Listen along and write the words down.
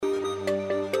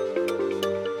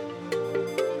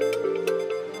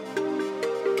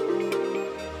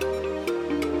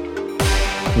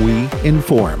we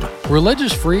inform.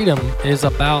 Religious freedom is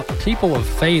about people of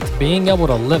faith being able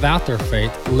to live out their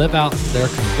faith, live out their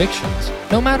convictions,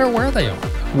 no matter where they are.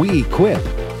 We equip.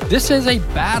 This is a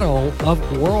battle of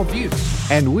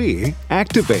worldviews. And we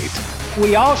activate.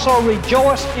 We also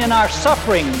rejoice in our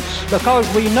sufferings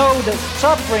because we know that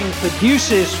suffering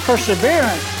produces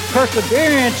perseverance,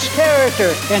 perseverance,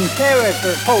 character, and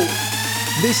character, hope.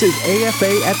 This is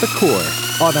AFA at the Core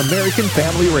on American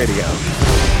Family Radio.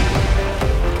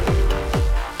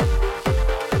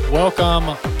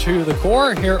 Welcome to The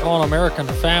Core here on American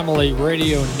Family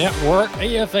Radio Network.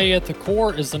 AFA at the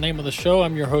Core is the name of the show.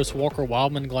 I'm your host, Walker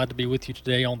Wildman. Glad to be with you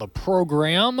today on the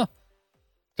program.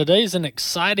 Today's an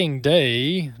exciting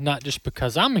day, not just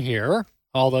because I'm here,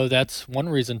 although that's one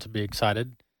reason to be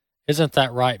excited. Isn't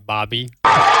that right, Bobby?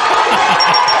 Bam!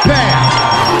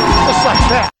 Just like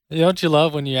that. Don't you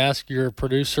love when you ask your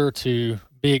producer to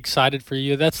be excited for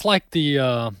you? That's like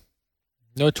the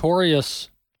notorious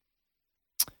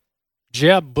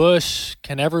Jeb Bush,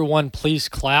 can everyone please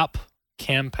clap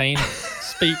campaign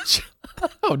speech.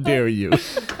 How dare you?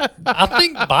 I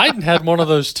think Biden had one of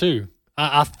those too.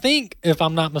 I think, if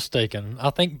I'm not mistaken, I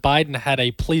think Biden had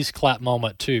a please clap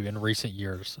moment too in recent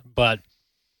years. But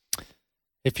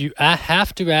if you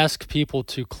have to ask people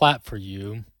to clap for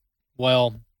you,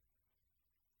 well,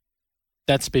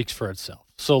 that speaks for itself.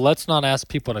 So let's not ask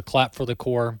people to clap for the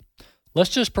Core. Let's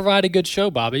just provide a good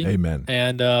show, Bobby. Amen.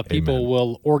 And people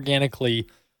will organically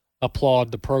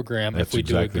applaud the program if we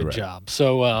do a good job.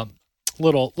 So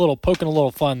little poking a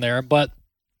little fun there. But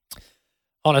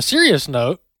on a serious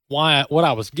note, what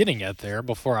I was getting at there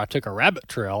before I took a rabbit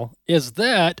trail is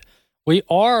that we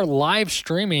are live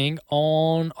streaming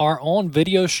on our own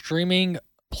video streaming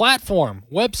platform,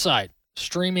 website,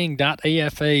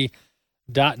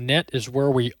 streaming.afa.net is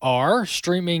where we are.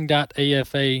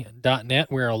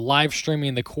 Streaming.afa.net. We are live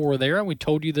streaming the Core there. We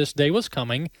told you this day was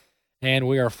coming, and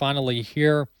we are finally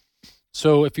here.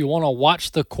 So if you want to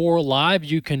watch the Core live,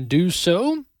 you can do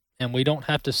so, and we don't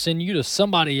have to send you to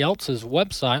somebody else's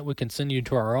website. We can send you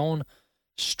to our own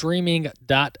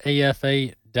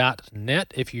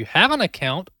streaming.afa.net. If you have an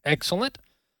account, excellent.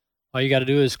 All you got to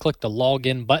do is click the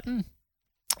login button,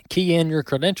 key in your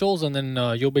credentials, and then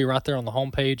you'll be right there on the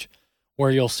homepage where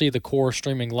you'll see the Core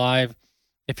streaming live.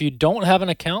 If you don't have an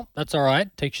account, that's all right.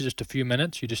 It takes you just a few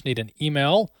minutes. You just need an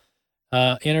email,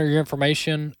 enter your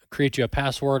information, create you a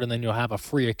password, and then you'll have a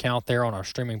free account there on our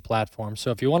streaming platform. So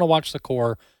if you want to watch the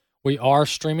Core, we are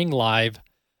streaming live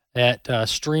at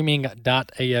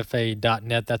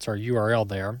streaming.afa.net. That's our URL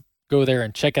there. Go there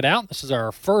and check it out. This is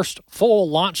our first full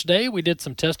launch day. We did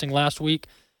some testing last week.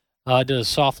 Did a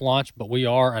soft launch, but we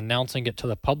are announcing it to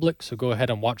the public, so go ahead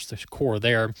and watch the Core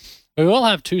there. We will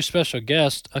have two special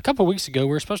guests. A couple of weeks ago, we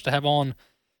were supposed to have on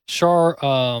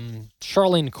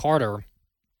Charlene Carter.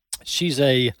 She's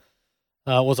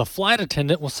was a flight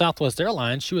attendant with Southwest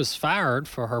Airlines. She was fired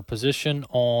for her position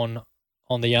on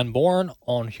the unborn,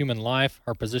 on human life,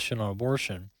 her position on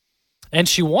abortion. And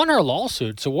she won her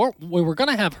lawsuit. So we were going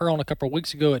to have her on a couple of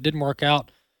weeks ago. It didn't work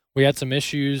out. We had some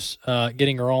issues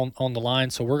getting her on the line,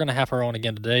 so we're going to have her on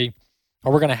again today.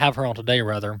 Or we're going to have her on today,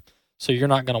 rather. So you're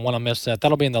not going to want to miss that.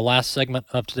 That'll be in the last segment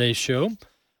of today's show.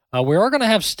 We are going to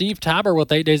have Steve Tabor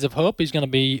with 8 Days of Hope. He's going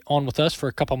to be on with us for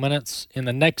a couple minutes in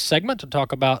the next segment to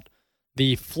talk about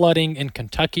the flooding in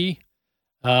Kentucky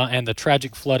and the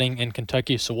tragic flooding in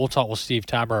Kentucky. So we'll talk with Steve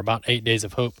Tabor about 8 Days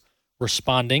of Hope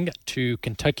responding to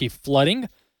Kentucky flooding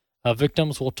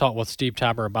victims. We'll talk with Steve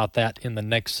Tabor about that in the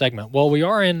next segment. Well, we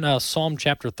are in Psalm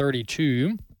chapter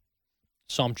 32.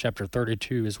 Psalm chapter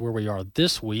 32 is where we are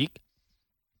this week.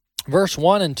 Verse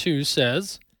 1 and 2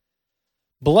 says,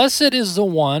 "Blessed is the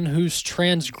one whose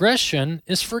transgression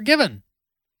is forgiven,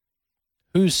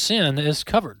 whose sin is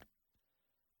covered.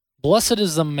 Blessed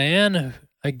is the man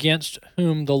against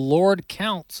whom the Lord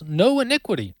counts no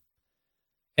iniquity,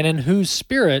 and in whose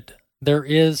spirit there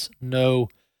is no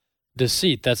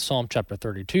deceit." That's Psalm chapter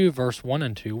 32, verse 1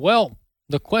 and 2. Well,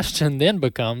 the question then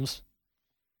becomes,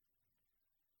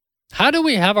 how do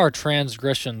we have our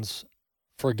transgressions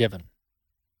forgiven?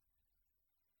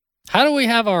 How do we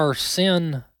have our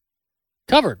sin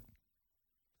covered?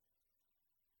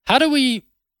 How do we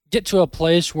get to a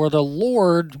place where the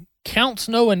Lord counts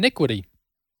no iniquity?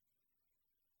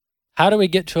 How do we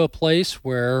get to a place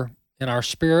where in our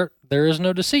spirit there is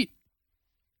no deceit?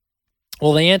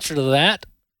 Well, the answer to that,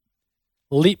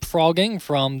 leapfrogging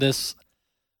from this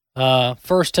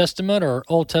First Testament or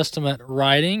Old Testament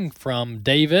writing from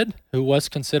David, who was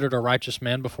considered a righteous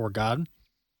man before God,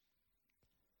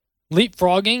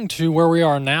 leapfrogging to where we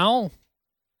are now,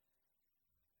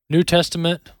 New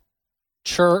Testament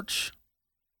church,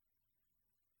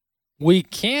 we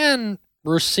can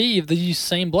receive these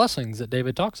same blessings that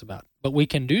David talks about. But we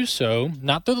can do so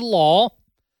not through the law,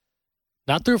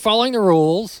 not through following the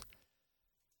rules,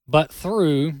 but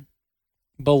through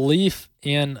belief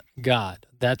in God.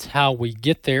 That's how we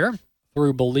get there,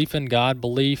 through belief in God,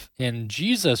 belief in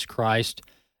Jesus Christ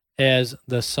as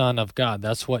the Son of God.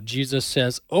 That's what Jesus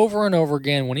says over and over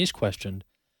again when he's questioned.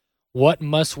 What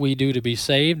must we do to be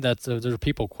saved? There are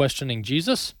people questioning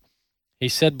Jesus. He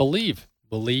said, believe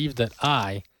that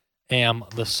I am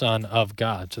the Son of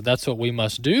God. So that's what we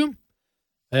must do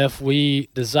if we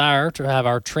desire to have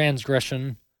our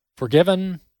transgression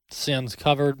forgiven, sins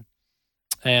covered,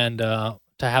 and to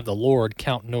have the Lord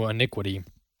count no iniquity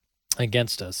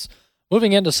against us.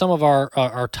 Moving into some of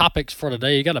our topics for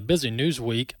today, you got a busy news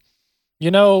week.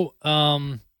 You know,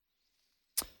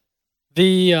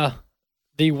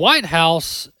 the White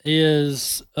House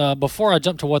is, before I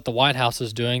jump to what the White House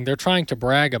is doing, they're trying to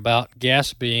brag about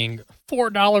gas being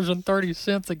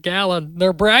 $4.30 a gallon.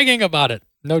 They're bragging about it.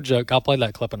 No joke. I'll play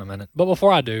that clip in a minute. But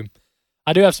before I do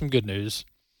have some good news.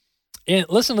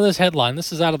 Listen to this headline.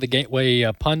 This is out of the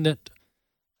Gateway Pundit.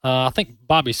 I think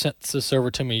Bobby sent this over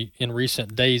to me in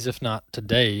recent days, if not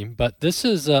today. But this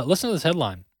is, listen to this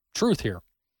headline. Truth here.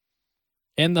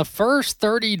 In the first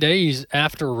 30 days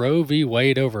after Roe v.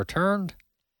 Wade overturned,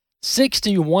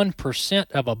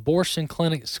 61% of abortion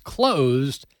clinics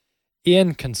closed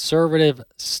in conservative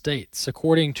states.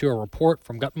 According to a report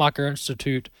from Guttmacher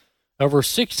Institute, over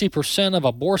 60% of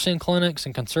abortion clinics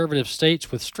in conservative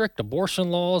states with strict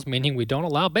abortion laws, meaning we don't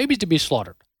allow babies to be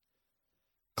slaughtered,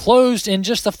 closed in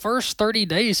just the first 30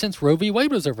 days since Roe v.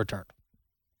 Wade was overturned.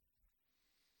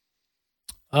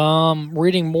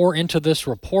 Reading more into this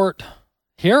report,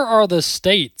 here are the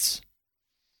states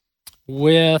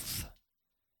with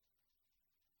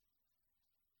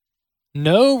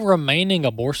no remaining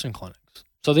abortion clinics.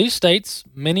 So these states,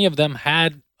 many of them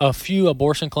had a few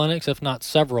abortion clinics, if not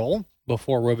several,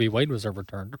 before Roe v. Wade was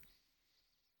overturned.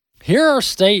 Here are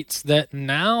states that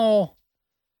now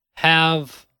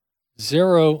have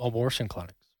 0 abortion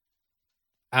clinics: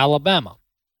 Alabama,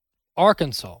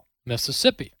 Arkansas,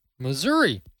 Mississippi,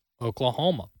 Missouri,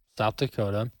 Oklahoma, South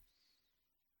Dakota,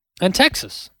 and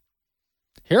Texas.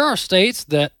 Here are states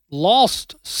that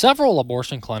lost several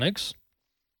abortion clinics,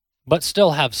 but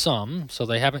still have some, so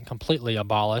they haven't completely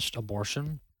abolished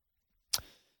abortion.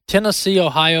 Tennessee,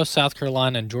 Ohio, South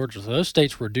Carolina, and Georgia. So those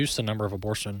states reduced the number of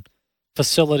abortion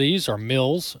facilities or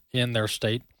mills in their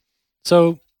state.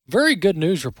 So very good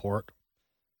news report.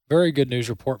 Very good news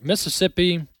report.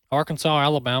 Mississippi, Arkansas,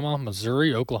 Alabama,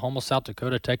 Missouri, Oklahoma, South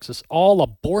Dakota, Texas, all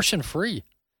abortion-free.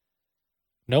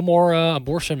 No more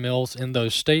abortion mills in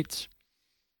those states.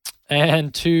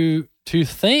 And to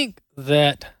think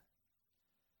that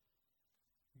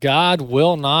God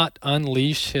will not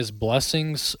unleash his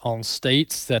blessings on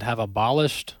states that have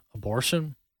abolished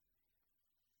abortion,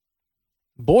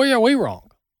 boy, are we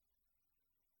wrong.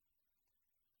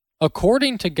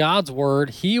 According to God's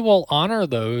word, he will honor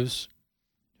those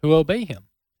who obey him.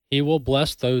 He will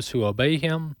bless those who obey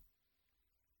him.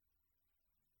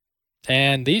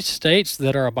 And these states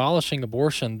that are abolishing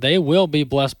abortion, they will be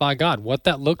blessed by God. What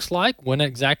that looks like, when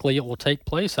exactly it will take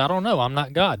place, I don't know. I'm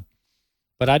not God.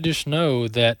 But I just know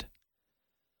that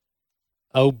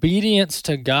obedience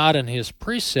to God and his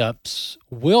precepts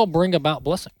will bring about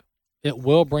blessing. It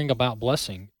will bring about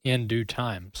blessing in due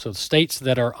time. So states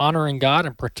that are honoring God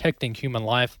and protecting human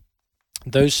life,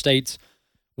 those states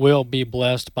will be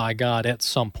blessed by God at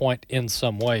some point in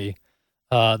some way.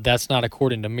 That's not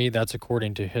according to me, that's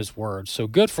according to his word. So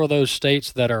good for those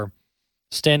states that are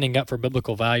standing up for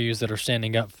biblical values, that are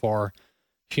standing up for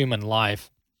human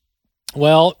life.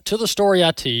 Well, to the story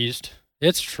I teased,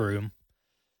 it's true.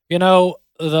 You know,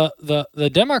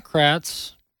 the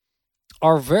Democrats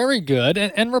are very good,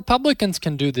 and Republicans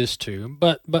can do this too,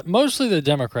 but mostly the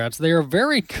Democrats, they are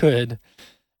very good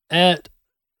at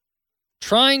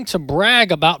trying to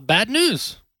brag about bad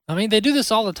news. I mean, they do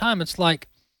this all the time. It's like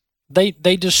they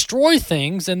destroy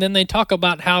things, and then they talk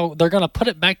about how they're going to put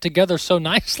it back together so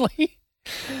nicely.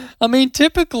 I mean,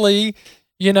 typically,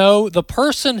 you know, the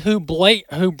person who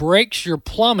breaks your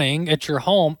plumbing at your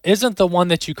home isn't the one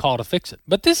that you call to fix it.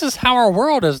 But this is how our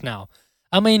world is now.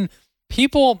 I mean,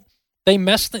 people,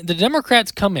 the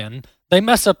Democrats come in, they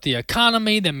mess up the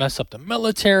economy, they mess up the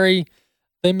military,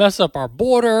 they mess up our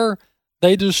border,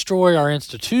 they destroy our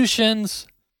institutions,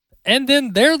 and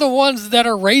then they're the ones that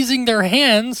are raising their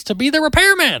hands to be the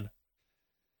repairman.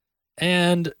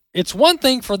 And it's one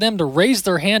thing for them to raise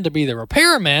their hand to be the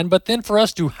repairman, but then for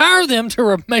us to hire them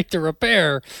to make the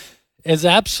repair is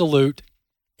absolute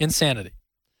insanity.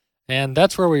 And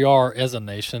that's where we are as a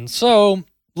nation. So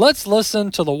let's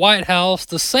listen to the White House,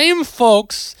 the same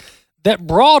folks that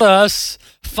brought us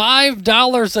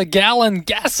 $5 a gallon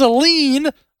gasoline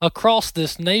across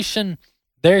this nation.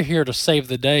 They're here to save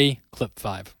the day. Clip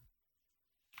 5.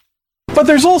 But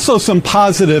there's also some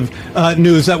positive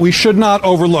news that we should not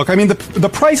overlook. I mean, the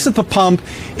price at the pump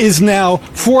is now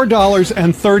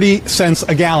 $4.30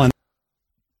 a gallon.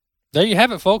 There you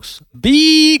have it, folks.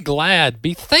 Be glad.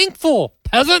 Be thankful,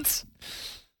 peasants.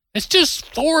 It's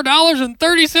just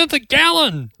 $4.30 a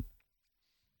gallon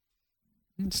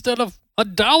instead of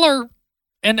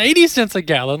 $1.80 a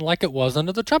gallon like it was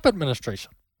under the Trump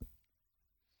administration.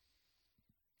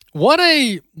 What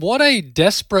a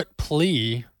desperate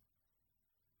plea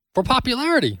for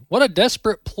popularity. What a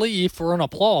desperate plea for an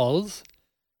applause.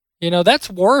 You know, that's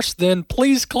worse than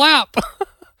please clap.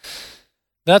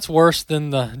 That's worse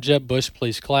than the Jeb Bush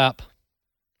please clap.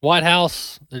 White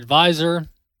House advisor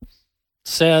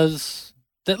says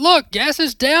that, look, gas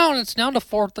is down. It's down to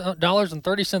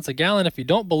 $4.30 a gallon. If you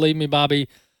don't believe me, Bobby,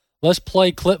 let's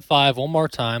play clip 5 one more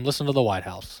time. Listen to the White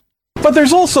House. But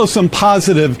there's also some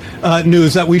positive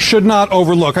news that we should not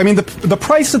overlook. I mean, the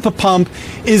price at the pump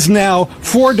is now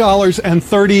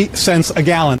 $4.30 a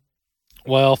gallon.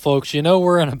 Well, folks, you know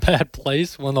we're in a bad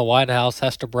place when the White House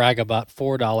has to brag about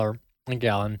 $4 a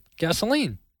gallon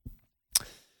gasoline.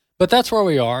 But that's where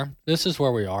we are. This is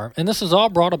where we are. And this is all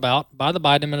brought about by the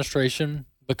Biden administration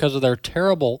because of their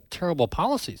terrible, terrible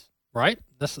policies, right?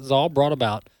 This is all brought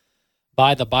about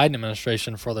by the Biden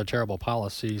administration for their terrible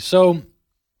policies. So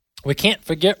we can't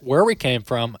forget where we came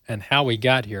from and how we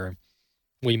got here.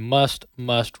 We must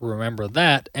remember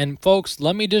that. And folks,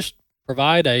 let me just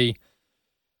provide a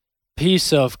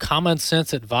piece of common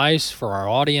sense advice for our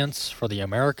audience, for the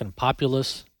American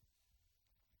populace.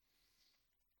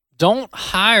 Don't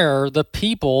hire the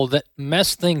people that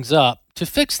mess things up to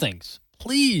fix things.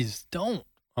 Please don't,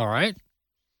 all right?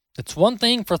 It's one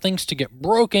thing for things to get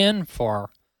broken,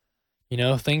 for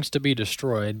things to be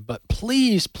destroyed. But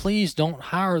please don't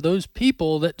hire those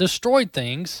people that destroyed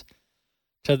things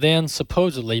to then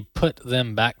supposedly put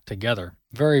them back together.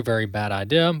 Very, very bad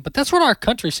idea. But that's what our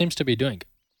country seems to be doing.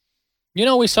 You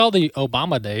know, we saw the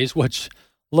Obama days, which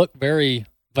look very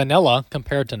vanilla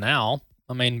compared to now.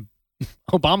 I mean,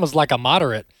 Obama's like a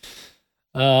moderate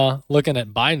looking at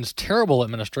Biden's terrible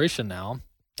administration now.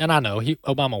 And I know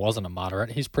Obama wasn't a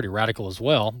moderate. He's pretty radical as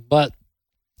well. But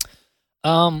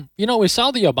we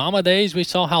saw the Obama days. We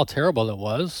saw how terrible it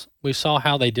was. We saw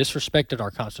how they disrespected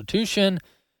our Constitution,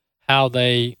 how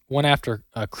they went after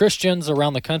Christians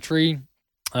around the country,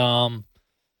 and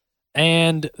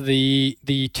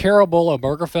the terrible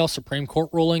Obergefell Supreme Court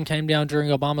ruling came down during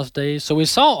Obama's days. So we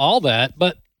saw all that,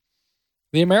 but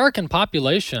the American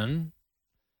population,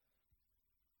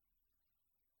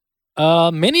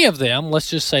 many of them, let's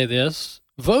just say this,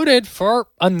 voted for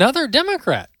another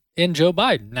Democrat in Joe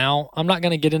Biden. Now, I'm not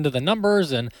going to get into the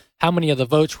numbers and how many of the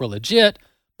votes were legit,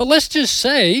 but let's just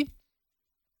say,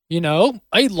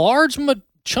 a large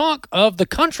chunk of the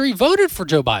country voted for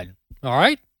Joe Biden. All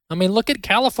right? I mean, look at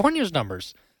California's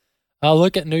numbers.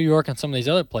 Look at New York and some of these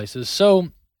other places. So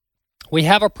we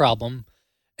have a problem,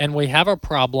 and we have a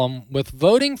problem with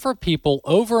voting for people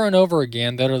over and over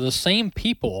again that are the same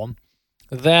people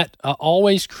that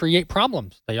always create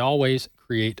problems. They always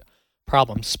create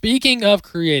problems. Speaking of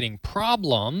creating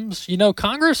problems,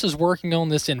 Congress is working on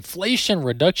this Inflation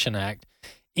Reduction Act.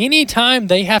 Anytime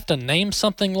they have to name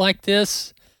something like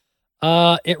this,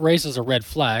 it raises a red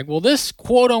flag. Well, this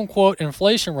quote-unquote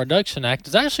Inflation Reduction Act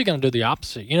is actually going to do the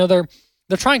opposite.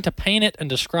 They're trying to paint it and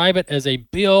describe it as a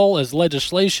bill, as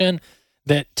legislation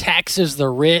that taxes the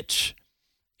rich,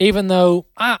 even though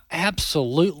I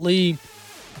absolutely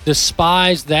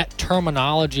despise that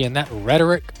terminology and that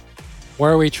rhetoric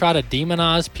where we try to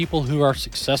demonize people who are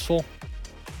successful.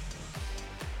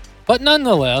 But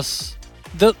nonetheless,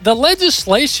 the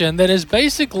legislation that is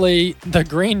basically the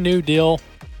Green New Deal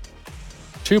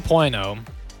 2.0.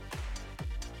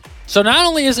 So not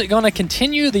only is it going to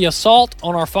continue the assault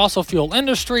on our fossil fuel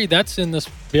industry, that's in this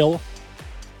bill,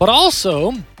 but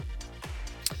also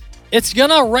it's going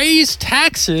to raise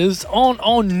taxes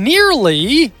on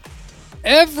nearly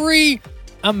every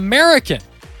American.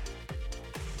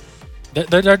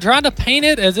 They're trying to paint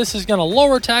it as this is going to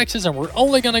lower taxes and we're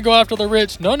only going to go after the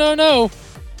rich. No.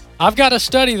 I've got a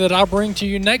study that I'll bring to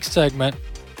you next segment.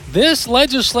 This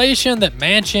legislation that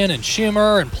Manchin and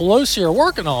Schumer and Pelosi are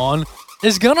working on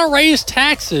is going to raise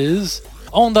taxes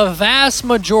on the vast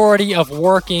majority of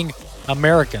working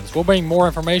Americans. We'll bring more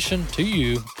information to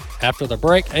you after the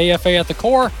break. AFA at the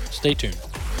Core. Stay tuned.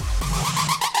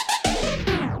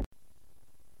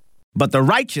 But the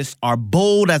righteous are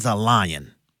bold as a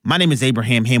lion. My name is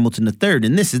Abraham Hamilton III,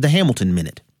 and this is the Hamilton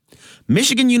Minute.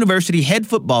 Michigan University head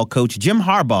football coach Jim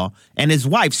Harbaugh and his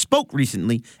wife spoke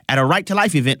recently at a Right to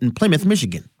Life event in Plymouth,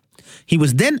 Michigan. He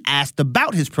was then asked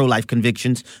about his pro-life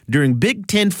convictions during Big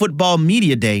Ten Football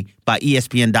Media Day by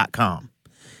ESPN.com.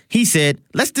 He said,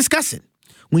 "Let's discuss it.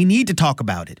 We need to talk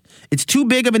about it. It's too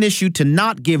big of an issue to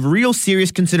not give real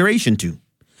serious consideration to.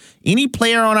 Any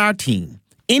player on our team,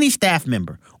 any staff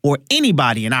member, or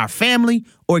anybody in our family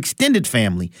or extended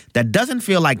family that doesn't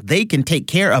feel like they can take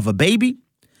care of a baby,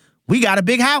 we got a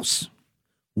big house.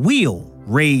 We'll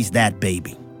raise that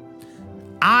baby.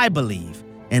 I believe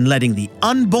in letting the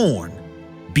unborn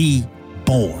be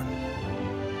born."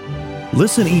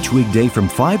 Listen each weekday from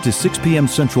 5 to 6 p.m.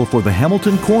 Central for the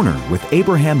Hamilton Corner with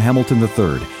Abraham Hamilton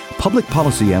III, Public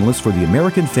Policy Analyst for the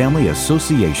American Family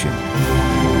Association.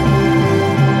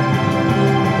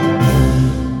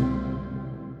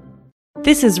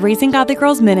 This is Raising Godly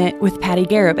Girls Minute with Patty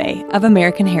Garibay of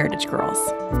American Heritage Girls.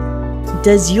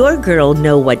 Does your girl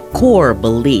know what core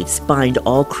beliefs bind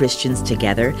all Christians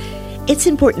together? It's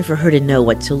important for her to know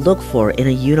what to look for in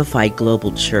a unified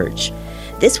global church.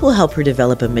 This will help her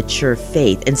develop a mature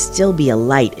faith and still be a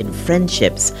light in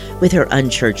friendships with her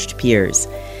unchurched peers.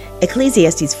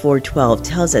 Ecclesiastes 4:12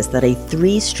 tells us that a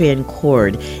three-strand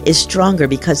cord is stronger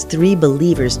because three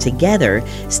believers together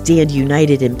stand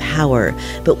united in power.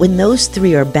 But when those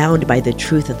three are bound by the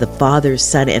truth of the Father,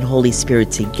 Son, and Holy Spirit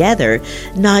together,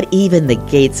 not even the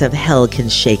gates of hell can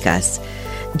shake us.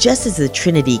 Just as the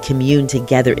Trinity commune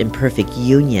together in perfect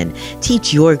union,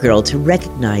 teach your girl to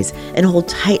recognize and hold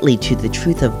tightly to the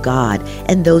truth of God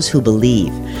and those who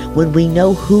believe. When we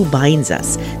know who binds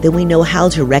us, then we know how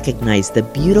to recognize the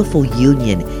beautiful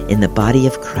union in the body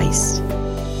of Christ.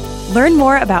 Learn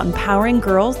more about empowering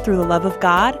girls through the love of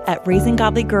God at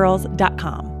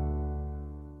raisinggodlygirls.com.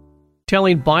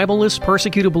 Telling Bibleless,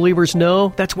 persecuted believers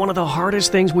no, that's one of the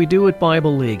hardest things we do at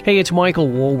Bible League. Hey, it's Michael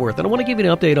Woolworth, and I want to give you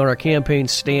an update on our campaign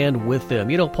Stand With Them.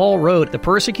 You know, Paul wrote, "The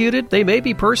persecuted, they may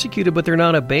be persecuted, but they're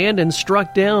not abandoned,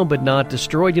 struck down, but not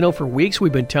destroyed." You know, for weeks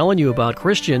we've been telling you about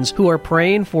Christians who are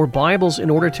praying for Bibles in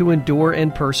order to endure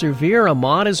and persevere.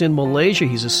 Ahmad is in Malaysia.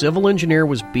 He's a civil engineer,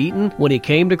 was beaten. When he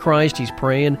came to Christ, he's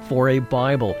praying for a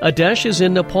Bible. Adesh is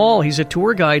in Nepal. He's a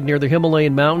tour guide near the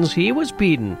Himalayan mountains. He was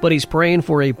beaten, but he's praying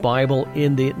for a Bible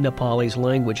in the Nepalese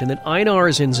language. And then Einar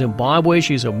is in Zimbabwe.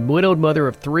 She's a widowed mother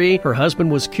of 3. Her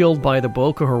husband was killed by the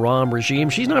Boko Haram regime.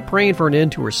 She's not praying for an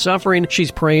end to her suffering. She's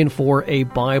praying for a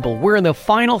Bible. We're in the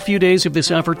final few days of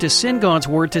this effort to send God's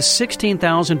Word to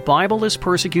 16,000 Bibleless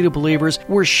persecuted believers.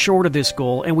 We're short of this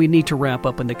goal, and we need to wrap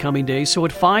up in the coming days. So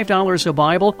at $5 a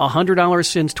Bible, $100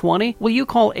 sends 20. Will you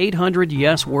call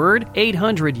 800-YES-WORD,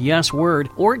 800-YES-WORD,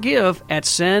 or give at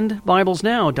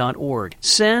sendbiblesnow.org.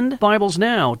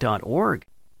 Sendbiblesnow.org.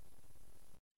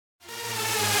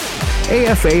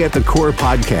 AFA at the Core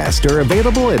podcast are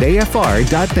available at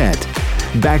afr.net.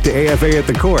 Back to AFA at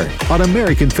the Core on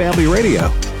American Family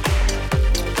Radio.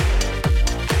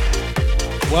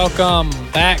 Welcome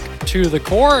back to the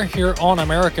Core here on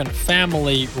American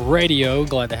Family Radio.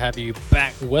 Glad to have you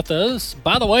back with us.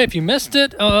 By the way, if you missed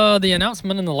it, the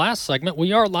announcement in the last segment,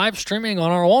 we are live streaming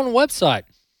on our own website.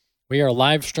 We are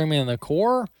live streaming the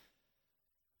Core.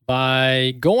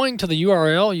 By going to the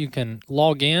URL, you can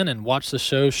log in and watch the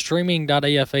show.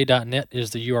 Streaming.afa.net is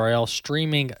the URL.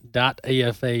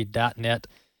 Streaming.afa.net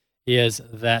is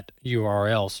that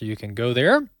URL. So you can go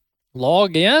there,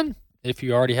 log in. If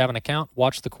you already have an account,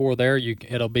 watch the Core there.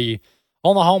 It'll be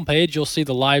on the homepage. You'll see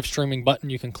the live streaming button.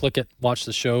 You can click it, watch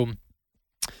the show.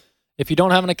 If you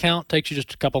don't have an account, it takes you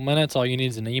just a couple minutes. All you need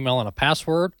is an email and a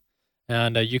password.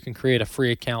 And you can create a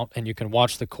free account, and you can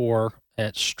watch the Core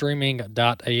at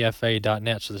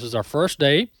streaming.afa.net. So this is our first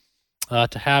day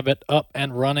to have it up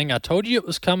and running. I told you it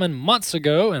was coming months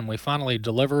ago, and we finally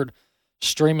delivered.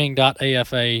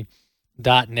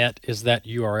 Streaming.afa.net is that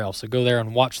URL. So go there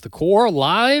and watch the Core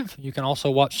live. You can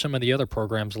also watch some of the other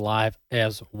programs live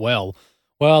as well.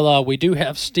 Well, we do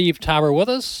have Steve Tyber with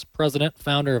us, president,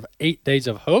 founder of 8 Days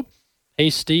of Hope.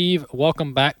 Hey, Steve,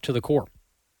 welcome back to the Core.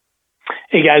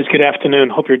 Hey, guys. Good afternoon.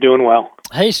 Hope you're doing well.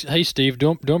 Hey, Steve.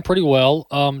 Doing pretty well.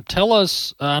 Tell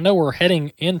us, I know we're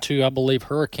heading into, I believe,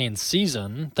 hurricane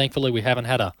season. Thankfully, we haven't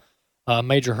had a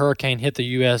major hurricane hit the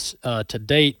U.S. To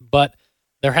date, but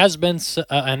there has been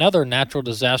another natural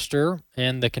disaster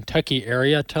in the Kentucky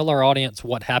area. Tell our audience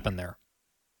what happened there.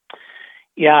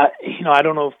 Yeah, I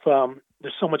don't know if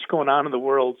there's so much going on in the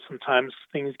world. Sometimes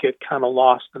things get kind of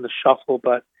lost in the shuffle,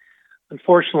 but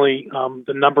unfortunately,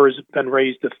 the numbers have been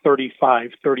raised to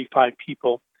 35. 35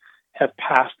 people have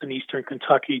passed in eastern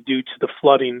Kentucky due to the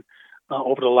flooding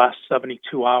over the last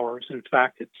 72 hours. In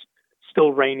fact, it's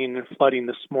still raining and flooding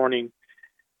this morning.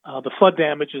 The flood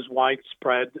damage is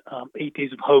widespread. 8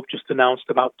 Days of Hope just announced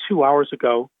about 2 hours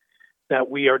ago that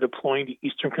we are deploying to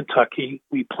Eastern Kentucky.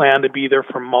 We plan to be there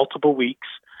for multiple weeks.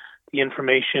 The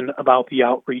information about the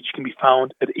outreach can be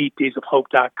found at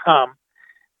 8daysofhope.com.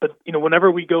 But, whenever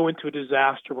we go into a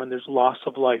disaster, when there's loss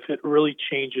of life, it really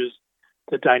changes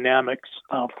the dynamics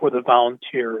for the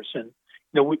volunteers. And,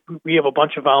 we have a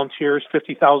bunch of volunteers,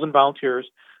 50,000 volunteers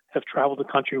have traveled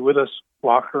the country with us,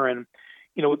 Walker, and,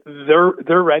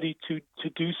 they're ready to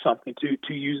do something,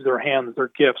 to use their hands,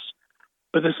 their gifts.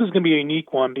 But this is going to be a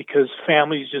unique one because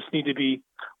families just need to be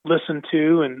listened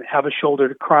to and have a shoulder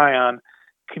to cry on.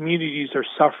 Communities are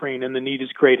suffering, and the need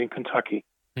is great in Kentucky.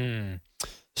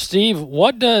 Steve,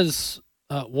 what does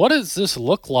this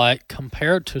look like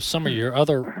compared to some of your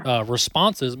other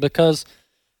responses? Because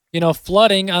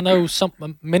flooding, I know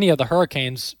many of the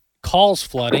hurricanes cause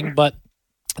flooding, but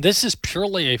this is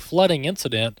purely a flooding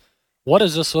incident. What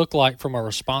does this look like from a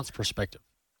response perspective?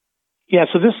 Yeah,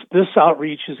 so this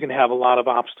outreach is going to have a lot of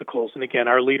obstacles. And again,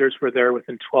 our leaders were there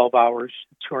within 12 hours,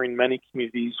 touring many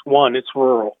communities. One, it's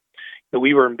rural.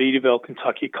 We were in Beattyville,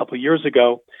 Kentucky a couple of years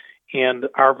ago, and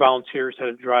our volunteers had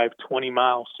to drive 20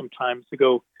 miles sometimes to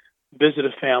go visit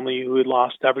a family who had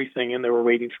lost everything and they were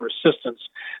waiting for assistance.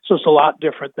 So it's a lot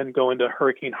different than going to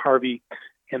Hurricane Harvey,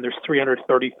 and there's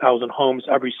 330,000 homes,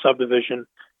 every subdivision.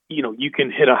 You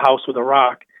can hit a house with a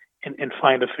rock and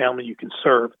find a family you can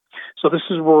serve. So this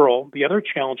is rural. The other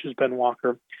challenge has been,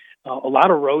 Walker, a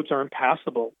lot of roads are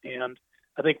impassable. And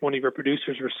I think one of your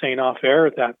producers were saying off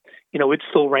air that, it's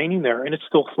still raining there and it's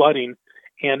still flooding,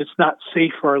 and it's not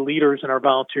safe for our leaders and our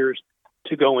volunteers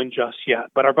to go in just yet.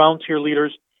 But our volunteer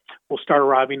leaders will start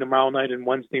arriving tomorrow night and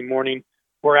Wednesday morning.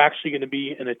 We're actually going to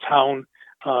be in a town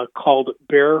called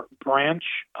Bear Branch,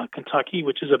 Kentucky,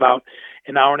 which is about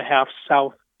an hour and a half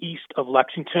southeast of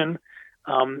Lexington.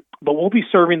 But we'll be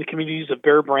serving the communities of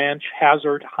Bear Branch,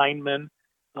 Hazard, Hindman,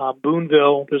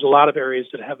 Boonville. There's a lot of areas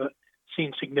that have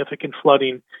seen significant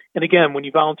flooding. And again, when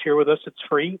you volunteer with us, it's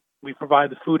free. We provide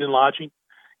the food and lodging.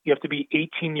 You have to be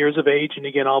 18 years of age. And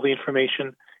again, all the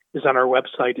information is on our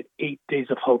website at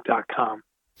 8daysofhope.com.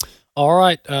 All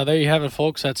right. There you have it,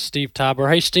 folks. That's Steve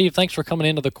Tybor. Hey, Steve, thanks for coming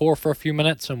into the Core for a few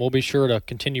minutes, and we'll be sure to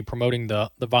continue promoting the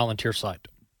volunteer site.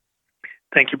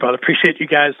 Thank you, brother. Appreciate you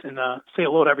guys, and say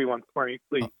hello to everyone for me,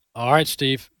 please. All right,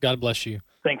 Steve. God bless you.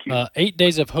 Thank you.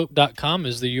 8daysofhope.com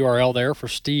is the URL there for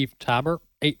Steve Tybor.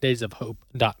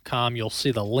 8daysofhope.com. You'll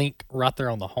see the link right there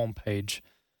on the homepage.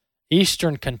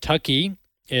 Eastern Kentucky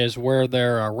is where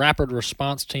their rapid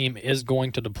response team is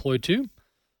going to deploy to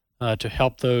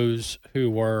help those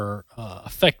who were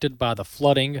affected by the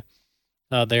flooding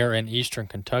there in Eastern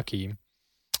Kentucky.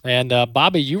 And,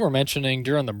 Bobby, you were mentioning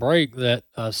during the break that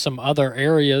some other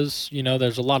areas,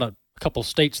 there's a couple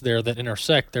states there that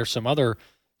intersect. There's some other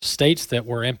states that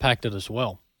were impacted as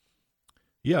well.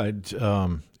 Yeah,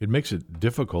 it makes it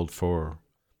difficult for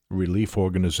relief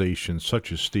organizations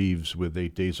such as Steve's with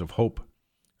 8 Days of Hope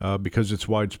because it's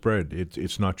widespread.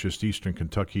 It's not just Eastern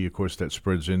Kentucky. Of course, that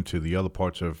spreads into the other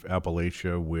parts of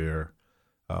Appalachia where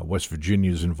West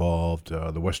Virginia is involved.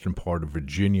 The western part of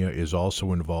Virginia is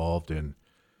also involved, and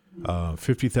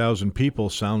 50,000 people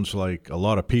sounds like a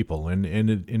lot of people, and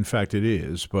in fact it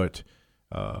is, but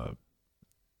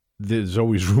there's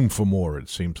always room for more, it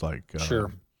seems like.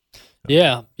 Sure.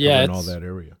 Yeah. In all that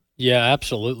area. Yeah,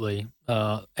 absolutely.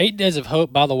 8 Days of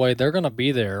Hope, by the way, they're going to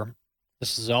be there.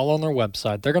 This is all on their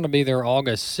website. They're going to be there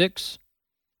August 6th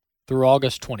through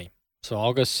August 20. So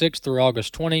August 6th through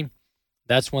August 20,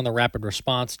 that's when the rapid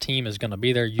response team is going to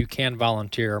be there. You can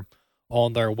volunteer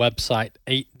on their website,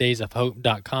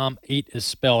 8daysofhope.com. 8 is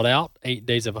spelled out,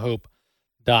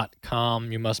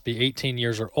 8daysofhope.com. You must be 18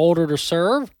 years or older to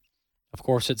serve. Of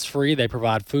course, it's free. They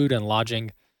provide food and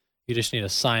lodging. You just need to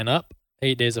sign up,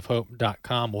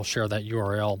 8daysofhope.com. We'll share that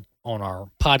URL on our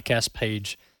podcast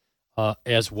page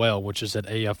as well, which is at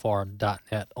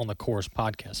afr.net on the Core's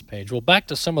podcast page. Well, back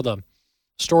to some of the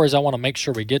stories I want to make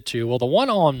sure we get to. Well, the one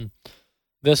on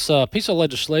this piece of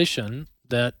legislation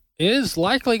that is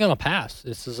likely going to pass.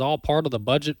 This is all part of the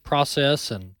budget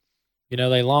process, and,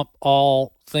 they lump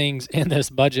all things in this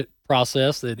budget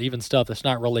process, that even stuff that's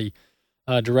not really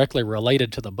directly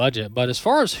related to the budget. But as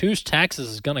far as whose taxes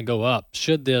is going to go up,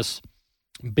 should this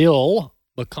bill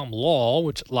become law,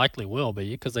 which it likely will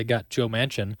be because they got Joe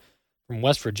Manchin from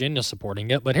West Virginia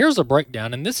supporting it. But here's a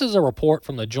breakdown, and this is a report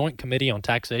from the Joint Committee on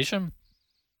Taxation.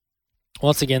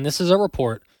 Once again, this is a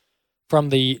report from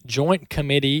the Joint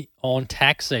Committee on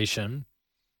Taxation.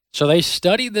 So they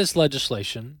studied this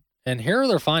legislation, and here are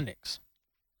their findings.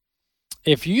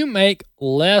 If you make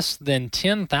less than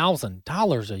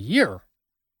 $10,000 a year,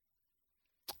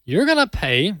 you're going to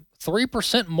pay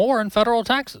 3% more in federal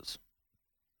taxes.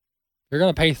 You're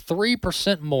going to pay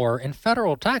 3% more in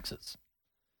federal taxes.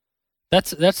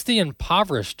 That's the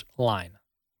impoverished line.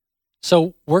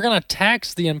 So we're going to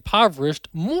tax the impoverished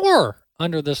more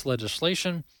under this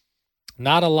legislation.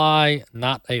 Not a lie,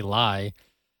 not a lie.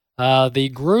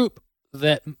 The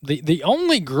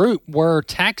only group where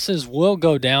taxes will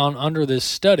go down under this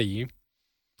study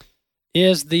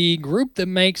is the group that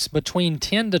makes between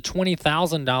 $10,000 to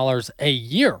 $20,000 a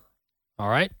year. All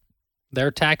right? Their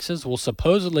taxes will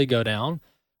supposedly go down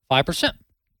 5%.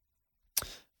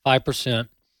 5%.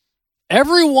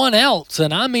 Everyone else,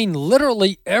 and I mean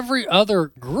literally every other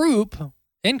group,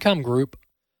 income group,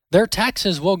 their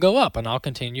taxes will go up, and I'll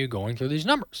continue going through these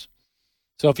numbers.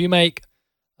 So if you make,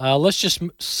 let's just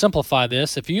simplify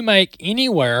this. If you make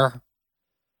anywhere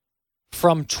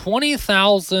from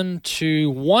 $20,000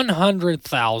 to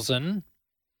 $100,000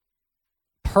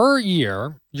 per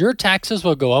year, your taxes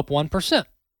will go up 1%.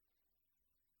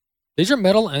 These are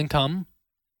middle-income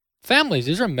families.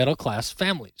 These are middle-class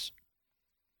families.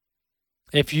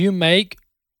 If you make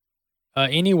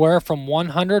anywhere from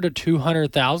 $100,000 to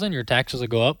 $200,000, your taxes will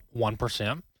go up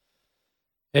 1%.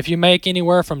 If you make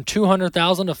anywhere from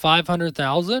 $200,000 to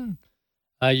 $500,000,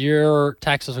 your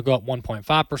taxes will go up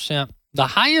 1.5%. The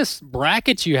highest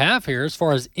brackets you have here as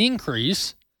far as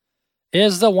increase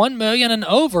is the $1 million and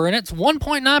over, and it's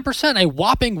 1.9%, a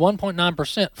whopping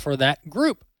 1.9% for that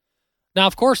group. Now,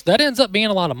 of course, that ends up being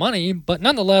a lot of money, but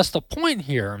nonetheless, the point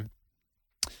here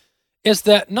is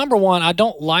that, number one, I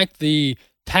don't like the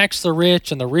tax the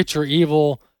rich and the rich are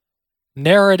evil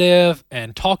narrative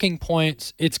and talking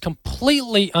points. It's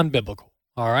completely unbiblical,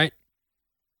 all right?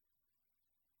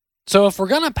 So if we're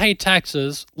going to pay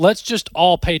taxes, let's just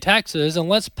all pay taxes, and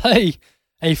let's pay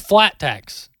a flat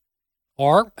tax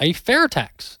or a fair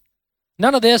tax.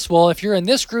 None of this, well, if you're in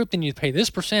this group, then you pay this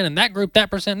percent, and that group,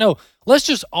 that percent. No, let's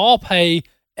just all pay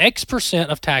X percent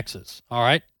of taxes, all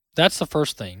right? That's the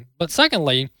first thing. But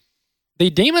secondly, the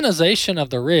demonization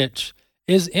of the rich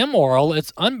is immoral,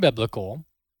 it's unbiblical,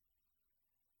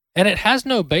 and it has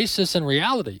no basis in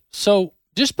reality. So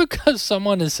just because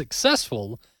someone is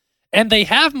successful and they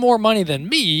have more money than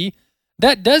me,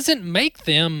 that doesn't make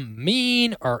them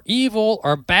mean or evil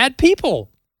or bad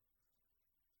people.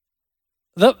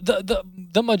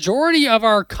 The majority of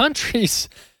our country's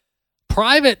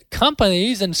private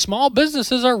companies and small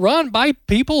businesses are run by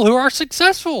people who are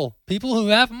successful, people who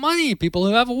have money, people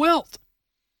who have wealth.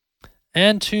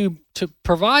 And to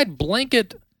provide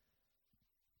blanket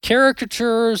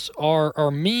caricatures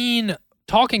or mean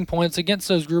talking points against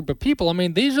those group of people, I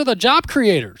mean, these are the job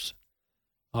creators.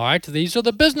 All right, these are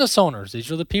the business owners. These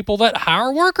are the people that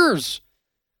hire workers.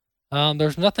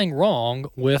 There's nothing wrong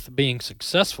with being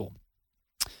successful.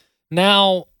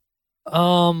 Now,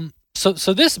 so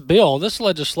this bill, this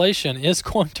legislation is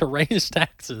going to raise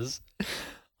taxes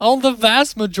on the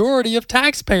vast majority of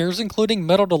taxpayers, including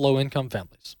middle to low income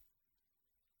families.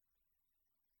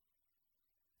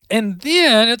 And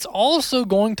then it's also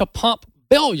going to pump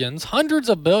billions, hundreds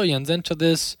of billions into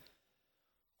this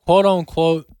quote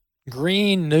unquote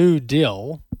Green New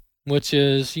Deal, which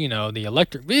is, you know, the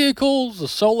electric vehicles, the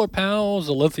solar panels,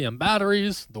 the lithium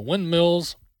batteries, the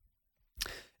windmills,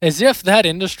 as if that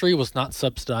industry was not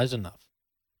subsidized enough.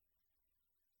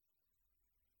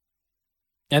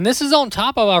 And this is on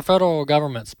top of our federal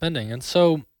government spending. And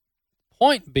so,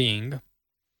 point being,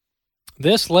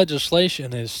 this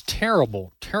legislation is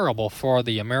terrible, terrible for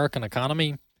the American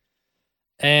economy.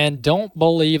 And don't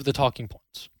believe the talking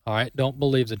points. All right? Don't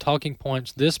believe the talking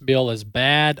points. This bill is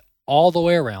bad all the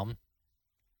way around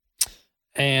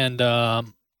and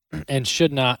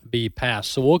should not be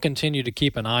passed. So we'll continue to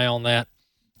keep an eye on that.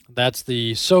 That's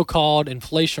the so-called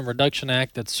Inflation Reduction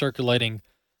Act that's circulating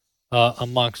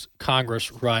amongst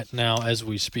Congress right now as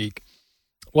we speak.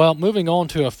 Well, moving on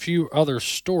to a few other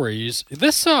stories.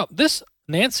 This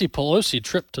Nancy Pelosi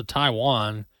trip to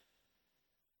Taiwan,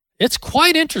 it's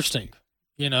quite interesting.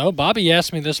 You know, Bobby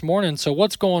asked me this morning, so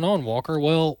what's going on, Walker?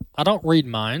 Well, I don't read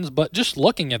minds, but just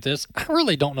looking at this, I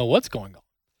really don't know what's going on.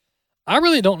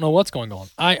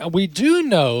 We do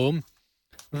know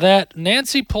that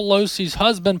Nancy Pelosi's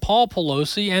husband, Paul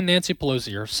Pelosi, and Nancy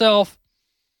Pelosi herself,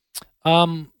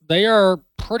 they are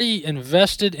pretty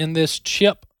invested in this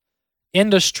chip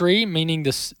industry, meaning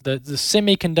the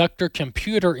semiconductor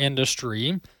computer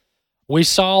industry. We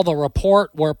saw the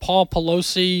report where Paul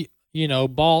Pelosi, you know,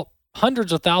 bought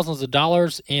hundreds of thousands of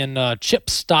dollars in chip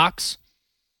stocks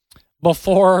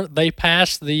before they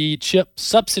passed the chip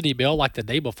subsidy bill like the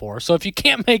day before. So if you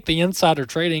can't make the insider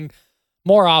trading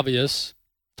more obvious,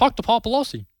 talk to Paul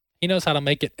Pelosi. He knows how to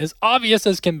make it as obvious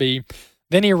as can be.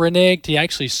 Then he reneged. He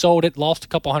actually sold it, lost a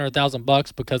couple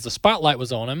 $100,000 because the spotlight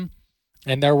was on him,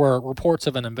 and there were reports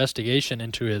of an investigation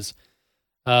into his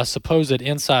supposed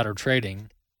insider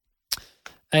trading.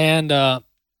 And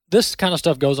this kind of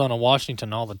stuff goes on in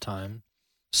Washington all the time.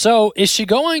 So is she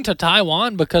going to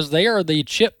Taiwan because they are the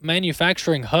chip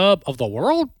manufacturing hub of the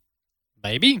world?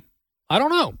 Maybe. I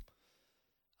don't know.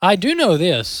 I do know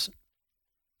this,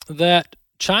 that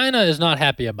China is not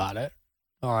happy about it.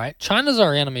 All right. China's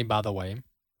our enemy, by the way.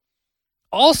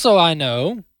 Also, I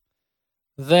know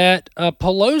that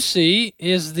Pelosi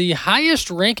is the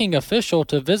highest ranking official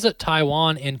to visit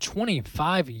Taiwan in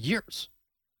 25 years.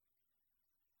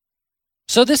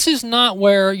 So this is not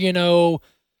where,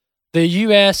 the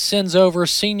U.S. sends over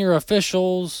senior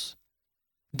officials,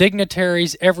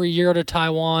 dignitaries every year to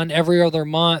Taiwan, every other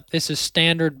month. This is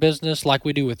standard business like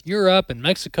we do with Europe and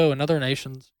Mexico and other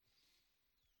nations.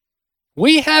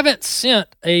 We haven't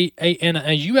sent a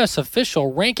U.S.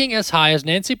 official ranking as high as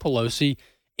Nancy Pelosi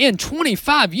in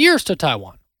 25 years to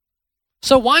Taiwan.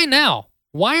 So why now?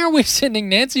 Why are we sending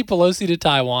Nancy Pelosi to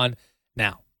Taiwan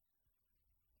now?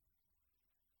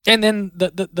 And then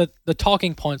the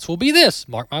talking points will be this,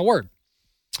 mark my word.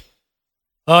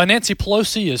 Nancy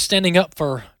Pelosi is standing up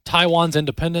for Taiwan's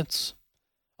independence.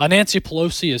 Nancy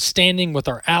Pelosi is standing with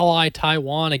our ally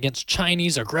Taiwan against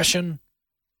Chinese aggression.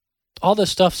 All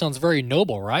this stuff sounds very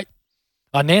noble, right?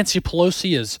 Nancy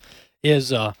Pelosi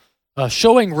is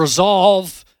showing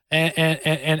resolve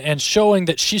and showing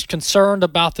that she's concerned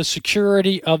about the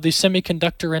security of the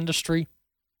semiconductor industry.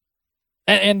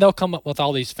 And they'll come up with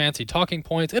all these fancy talking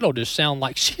points. It'll just sound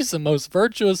like she's the most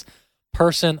virtuous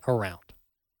person around.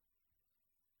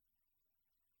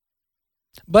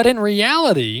 But in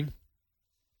reality,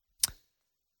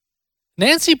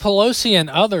 Nancy Pelosi and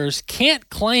others can't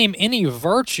claim any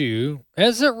virtue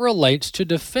as it relates to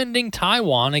defending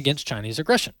Taiwan against Chinese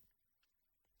aggression.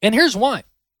 And here's why.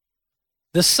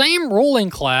 The same ruling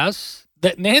class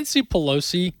that Nancy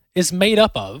Pelosi is made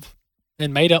up of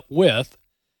and made up with,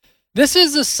 this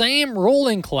is the same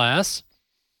ruling class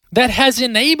that has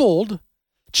enabled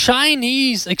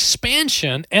Chinese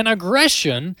expansion and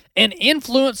aggression and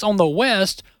influence on the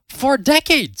West for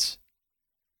decades.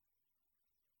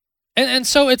 And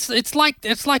so it's like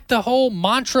the whole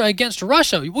mantra against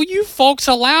Russia. Well, you folks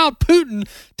allowed Putin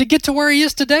to get to where he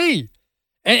is today.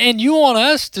 And you want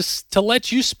us to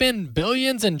let you spend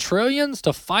billions and trillions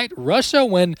to fight Russia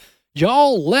when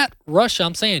y'all let Russia,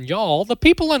 I'm saying y'all, the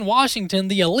people in Washington,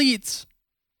 the elites,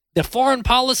 the foreign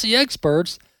policy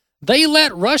experts, they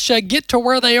let Russia get to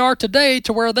where they are today,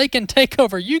 to where they can take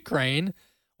over Ukraine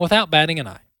without batting an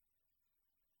eye.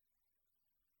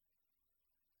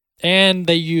 And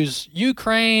they use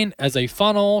Ukraine as a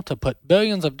funnel to put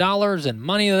billions of dollars in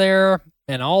money there,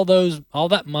 and all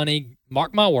that money,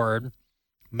 mark my word,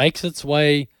 makes its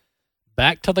way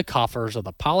back to the coffers of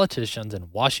the politicians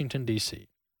in Washington, D.C.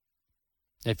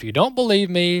 If you don't believe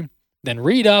me, then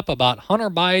read up about Hunter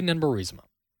Biden and Burisma.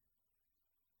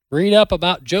 Read up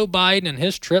about Joe Biden and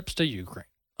his trips to Ukraine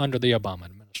under the Obama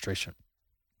administration.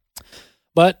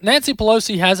 But Nancy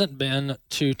Pelosi hasn't been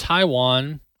to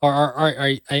Taiwan, or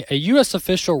a U.S.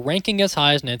 official ranking as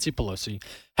high as Nancy Pelosi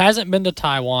hasn't been to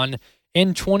Taiwan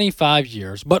in 25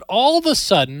 years. But all of a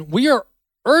sudden, we are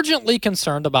urgently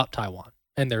concerned about Taiwan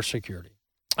and their security.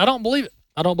 I don't believe it.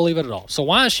 I don't believe it at all. So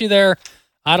why is she there?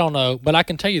 I don't know, but I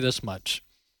can tell you this much.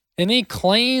 Any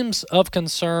claims of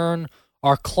concern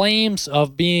or claims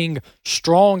of being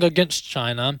strong against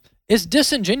China is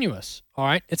disingenuous, all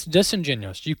right? It's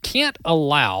disingenuous. You can't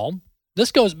allow,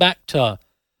 this goes back to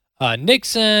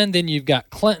Nixon, then you've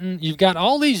got Clinton, you've got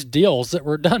all these deals that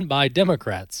were done by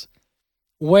Democrats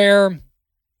where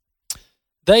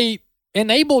they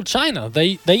enabled China,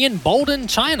 they emboldened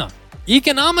China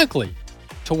economically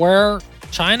to where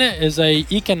China is a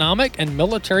economic and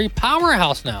military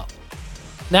powerhouse now.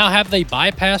 Now, have they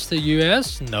bypassed the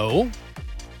U.S.? No.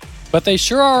 But they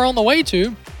sure are on the way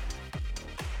to.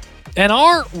 And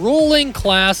our ruling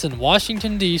class in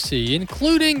Washington, D.C.,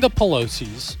 including the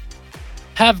Pelosi's,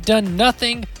 have done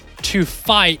nothing to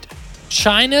fight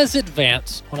China's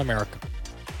advance on America,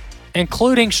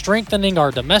 including strengthening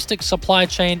our domestic supply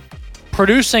chain,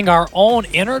 producing our own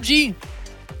energy,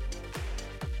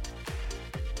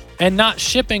 and not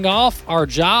shipping off our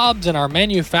jobs and our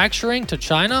manufacturing to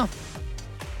China.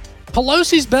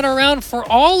 Pelosi's been around for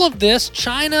all of this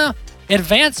China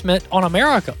advancement on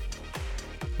America.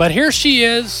 But here she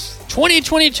is,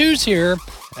 2022's here,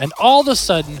 and all of a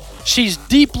sudden, she's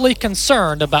deeply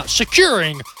concerned about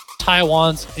securing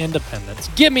Taiwan's independence.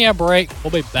 Give me a break.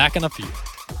 We'll be back in a few.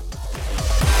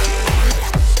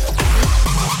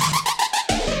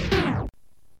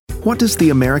 What does the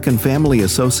American Family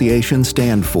Association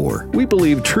stand for? We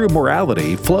believe true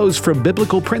morality flows from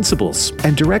biblical principles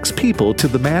and directs people to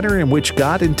the manner in which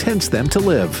God intends them to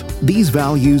live. These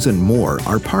values and more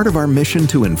are part of our mission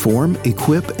to inform,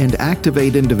 equip, and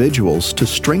activate individuals to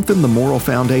strengthen the moral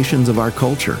foundations of our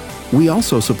culture. We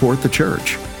also support the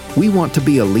church. We want to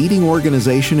be a leading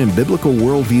organization in biblical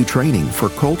worldview training for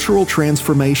cultural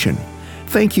transformation.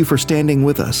 Thank you for standing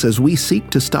with us as we seek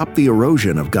to stop the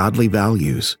erosion of godly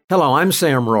values. Hello, I'm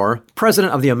Sam Rohr,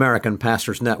 president of the American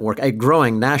Pastors Network, a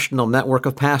growing national network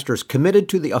of pastors committed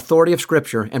to the authority of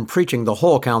Scripture and preaching the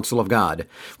whole counsel of God.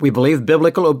 We believe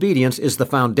biblical obedience is the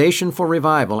foundation for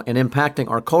revival, and impacting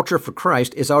our culture for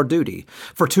Christ is our duty.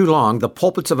 For too long, the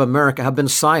pulpits of America have been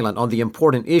silent on the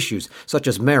important issues such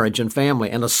as marriage and family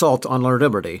and assault on our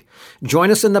liberty.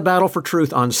 Join us in the battle for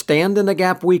truth on Stand in the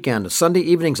Gap weekend, Sunday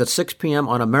evenings at 6 p.m.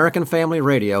 on American Family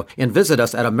Radio, and visit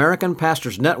us at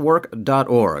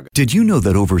AmericanPastorsNetwork.org. Did you know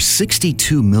that over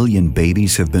 62 million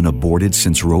babies have been aborted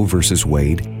since Roe v.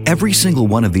 Wade? Every single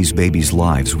one of these babies'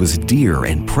 lives was dear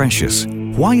and precious.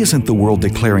 Why isn't the world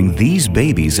declaring these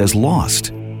babies as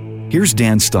lost? Here's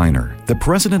Dan Steiner, the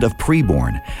president of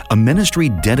Preborn, a ministry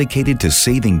dedicated to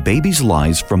saving babies'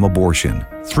 lives from abortion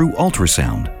through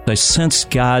ultrasound. I sense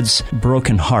God's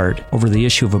broken heart over the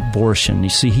issue of abortion. You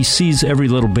see, he sees every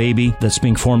little baby that's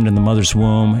being formed in the mother's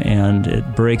womb, and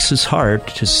it breaks his heart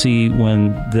to see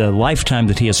when the lifetime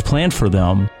that he has planned for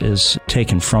them is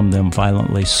taken from them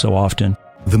violently so often.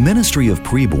 The Ministry of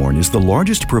Preborn is the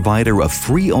largest provider of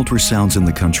free ultrasounds in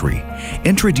the country,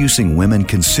 introducing women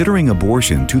considering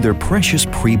abortion to their precious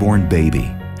preborn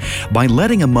baby. By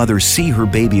letting a mother see her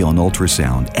baby on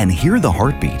ultrasound and hear the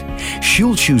heartbeat,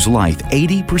 she'll choose life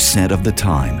 80% of the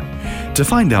time. To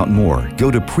find out more,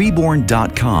 go to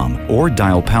preborn.com or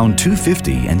dial pound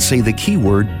 250 and say the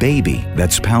keyword baby.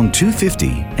 That's pound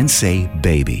 250 and say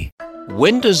baby.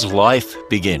 When does life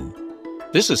begin?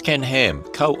 This is Ken Ham,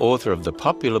 co-author of the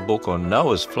popular book on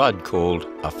Noah's flood called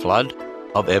A Flood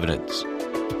of Evidence.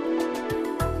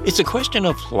 It's a question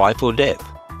of life or death.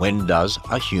 When does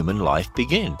a human life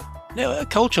begin? Now, our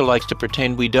culture likes to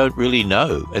pretend we don't really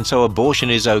know, and so abortion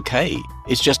is okay.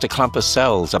 It's just a clump of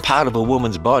cells, a part of a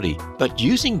woman's body. But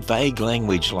using vague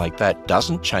language like that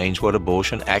doesn't change what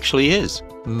abortion actually is: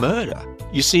 murder.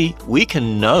 You see, we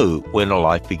can know when a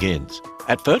life begins.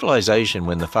 At fertilization,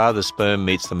 when the father's sperm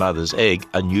meets the mother's egg,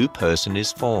 a new person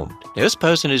is formed. Now, this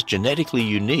person is genetically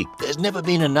unique. There's never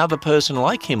been another person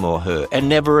like him or her, and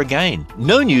never again.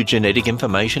 No new genetic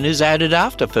information is added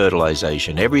after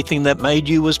fertilization. Everything that made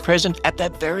you was present at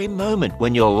that very moment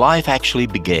when your life actually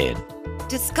began.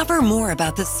 Discover more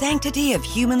about the sanctity of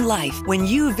human life when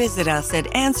you visit us at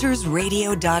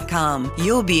AnswersRadio.com.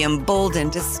 You'll be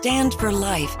emboldened to stand for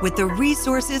life with the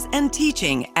resources and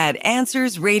teaching at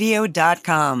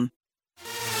AnswersRadio.com.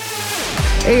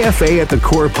 AFA at the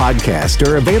Core podcast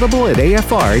are available at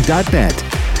AFR.net.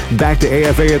 Back to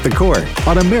AFA at the Core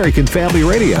on American Family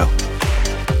Radio.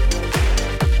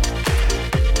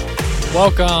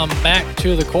 Welcome back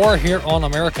to the Core here on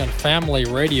American Family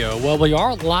Radio. Well, we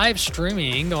are live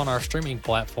streaming on our streaming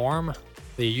platform.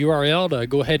 The URL to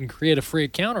go ahead and create a free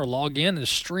account or log in is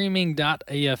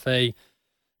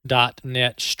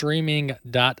streaming.afa.net,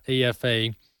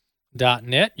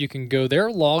 streaming.afa.net. You can go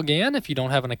there, log in. If you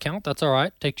don't have an account, that's all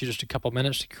right. It takes you just a couple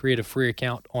minutes to create a free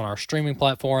account on our streaming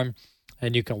platform,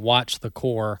 and you can watch the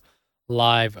Core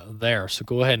live there. So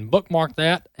go ahead and bookmark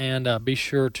that, and be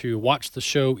sure to watch the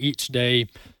show each day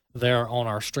there on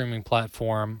our streaming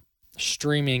platform,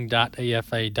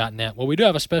 streaming.afa.net. Well, we do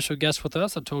have a special guest with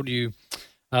us. I told you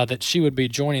that she would be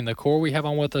joining the Core. We have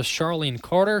on with us Charlene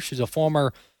Carter. She's a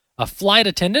former flight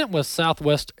attendant with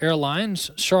Southwest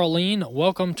Airlines. Charlene,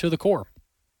 welcome to the Core.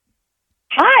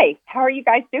 Hi, how are you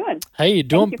guys doing? Hey,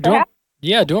 doing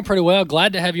pretty well.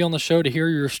 Glad to have you on the show to hear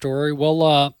your story.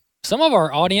 Well, some of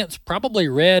our audience probably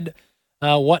read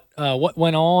what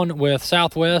went on with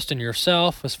Southwest and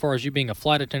yourself as far as you being a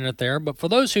flight attendant there. But for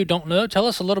those who don't know, tell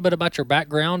us a little bit about your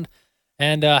background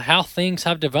and how things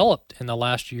have developed in the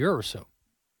last year or so.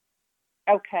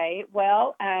 Okay.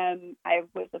 Well, I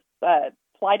was a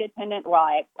flight attendant. Well,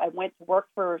 I went to work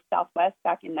for Southwest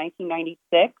back in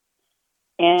 1996,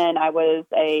 and I was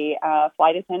a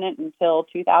flight attendant until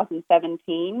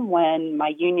 2017 when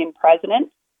my union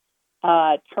president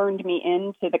turned me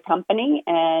into the company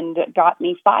and got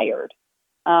me fired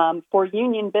for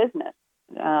union business.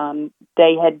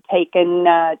 They had taken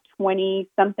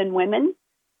 20-something women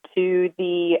to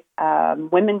the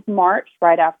Women's March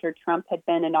right after Trump had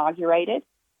been inaugurated,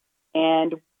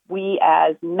 and we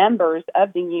as members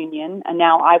of the union, and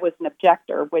now I was an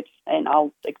objector, and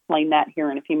I'll explain that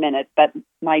here in a few minutes, but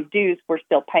my dues were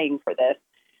still paying for this.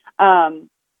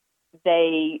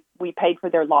 We paid for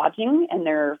their lodging and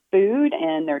their food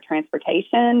and their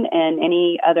transportation and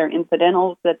any other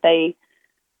incidentals that they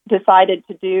decided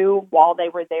to do while they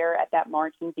were there at that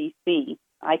march in D.C.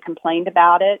 I complained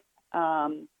about it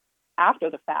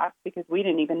after the fact because we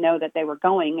didn't even know that they were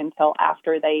going until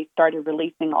after they started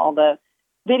releasing all the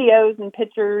videos and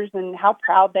pictures and how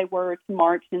proud they were to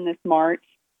march in this march.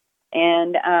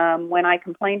 And when I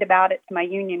complained about it to my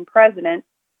union president,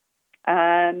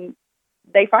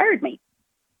 they fired me.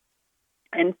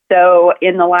 And so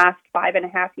in the last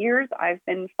 5.5 years, I've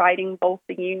been fighting both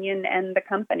the union and the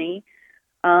company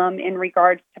in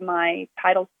regards to my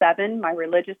Title VII, my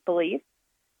religious beliefs.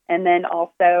 And then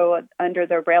also under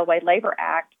the Railway Labor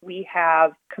Act, we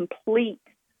have complete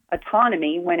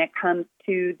autonomy when it comes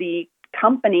to the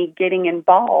company getting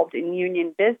involved in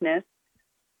union business.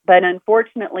 But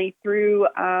unfortunately, through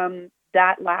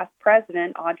that last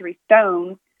president, Audrey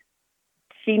Stone,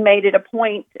 she made it a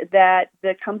point that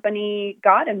the company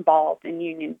got involved in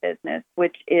union business,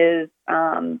 which is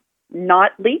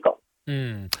not legal.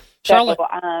 Charlotte,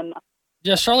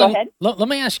 so, Charlotte. Let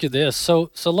me ask you this.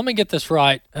 So let me get this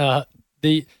right. Was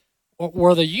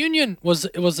the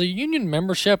union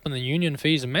membership and the union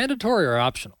fees mandatory or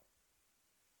optional?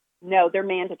 No, they're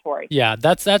mandatory. Yeah,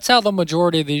 that's how the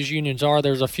majority of these unions are.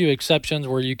 There's a few exceptions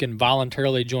where you can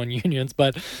voluntarily join unions,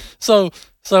 but so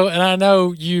and I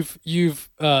know you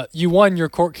won your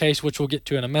court case, which we'll get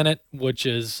to in a minute, which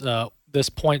is this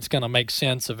point's going to make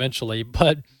sense eventually,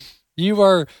 but you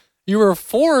were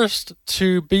forced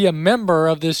to be a member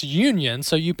of this union,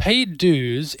 so you paid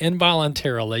dues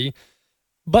involuntarily,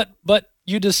 but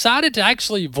you decided to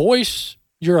actually voice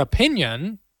your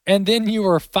opinion. And then you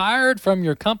were fired from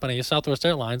your company, Southwest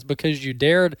Airlines, because you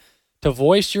dared to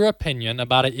voice your opinion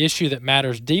about an issue that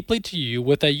matters deeply to you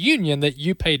with a union that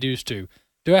you pay dues to.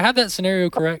 Do I have that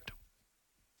scenario correct?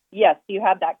 Yes, you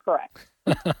have that correct.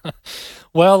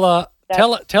 Well,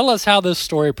 tell us how this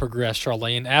story progressed,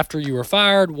 Charlene. After you were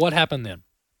fired, what happened then?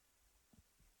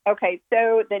 Okay,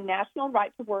 so the National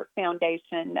Right to Work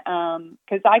Foundation,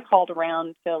 because I called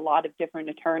around to a lot of different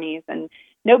attorneys, and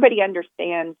nobody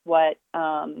understands what,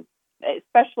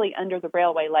 especially under the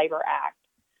Railway Labor Act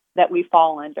that we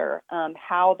fall under,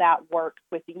 how that works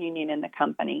with the union and the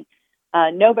company.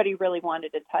 Nobody really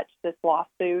wanted to touch this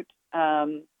lawsuit.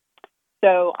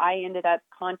 So I ended up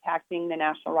contacting the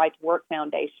National Right to Work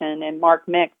Foundation, and Mark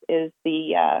Mix is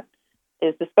the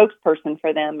spokesperson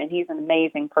for them, and he's an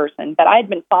amazing person. But I had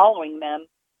been following them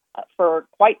for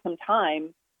quite some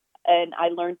time, and I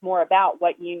learned more about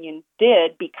what unions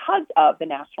did because of the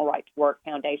National Right to Work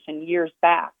Foundation years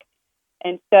back.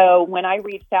 And so when I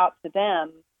reached out to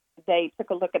them, they took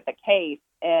a look at the case,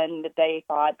 and they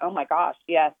thought, oh, my gosh,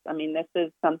 yes, I mean, this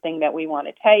is something that we want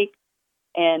to take.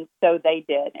 And so they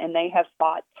did, and they have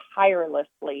fought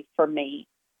tirelessly for me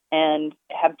and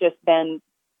have just been,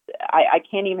 I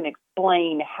can't even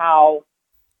explain how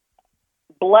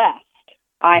blessed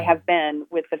I have been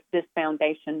with this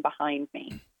foundation behind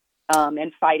me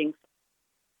and fighting.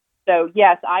 So,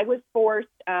 yes, I was forced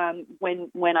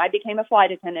when I became a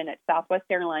flight attendant at Southwest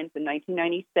Airlines in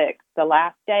 1996, the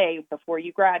last day before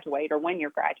you graduate or when you're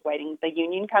graduating, the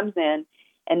union comes in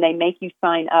and they make you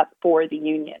sign up for the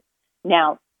union.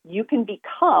 Now, you can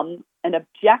become an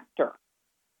objector,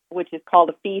 which is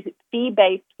called a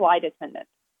fee-based flight attendant.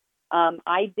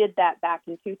 I did that back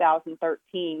in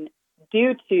 2013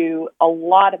 due to a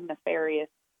lot of nefarious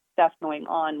stuff going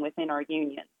on within our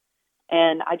union,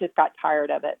 and I just got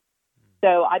tired of it.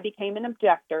 So I became an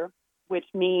objector, which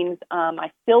means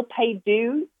I still pay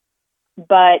dues,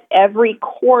 but every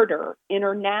quarter,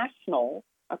 International,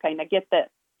 okay, now get this,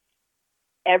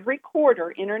 every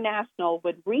quarter, International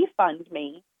would refund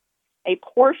me a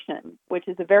portion, which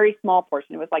is a very small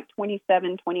portion. It was like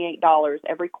 $27, $28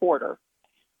 every quarter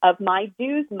of my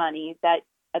dues money that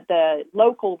the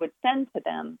local would send to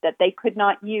them that they could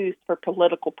not use for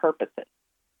political purposes.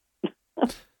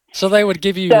 So they would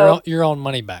give you your own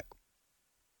money back.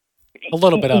 A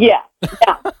little bit of it. Yeah,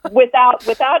 without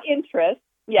interest.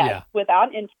 Yes, yeah.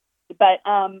 Without interest.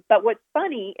 But what's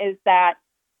funny is that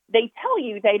they tell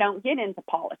you they don't get into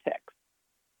politics.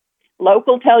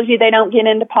 Local tells you they don't get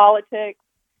into politics,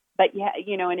 but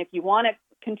and if you want to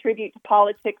contribute to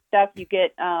politics stuff, you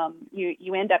get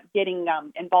you end up getting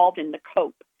involved in the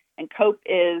COPE, and COPE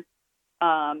is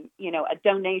a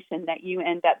donation that you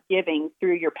end up giving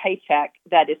through your paycheck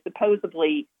that is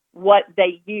supposedly what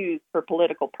they use for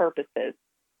political purposes.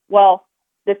 Well,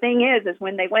 the thing is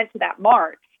when they went to that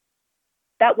march,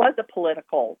 that was a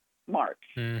political march.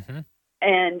 Mm-hmm.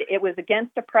 And it was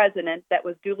against a president that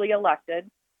was duly elected,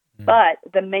 but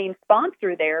the main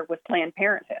sponsor there was Planned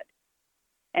Parenthood.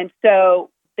 And so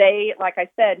they, like I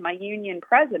said, my union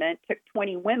president took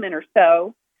 20 women or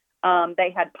so.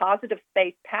 They had positive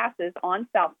space passes on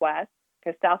Southwest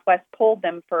because Southwest pulled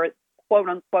them for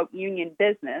quote-unquote union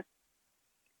business,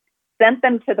 sent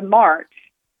them to the march,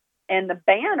 and the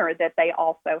banner that they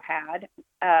also had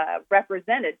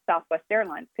represented Southwest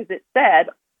Airlines because it said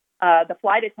the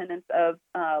flight attendants of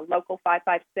Local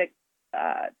 556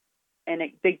 and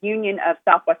the Union of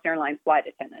Southwest Airlines flight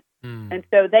attendants. And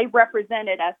so they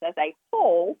represented us as a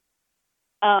whole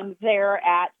there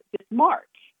at this march.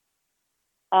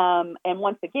 And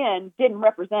once again, didn't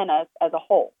represent us as a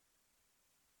whole.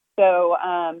 So,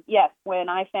 yes, when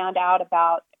I found out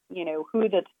about, who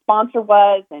the sponsor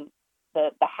was and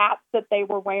the hats that they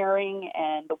were wearing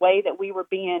and the way that we were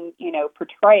being,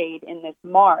 portrayed in this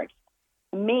march,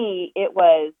 to me, it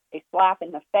was a slap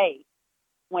in the face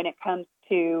when it comes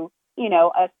to,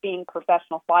 us being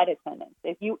professional flight attendants.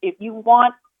 If you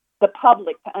want the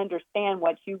public to understand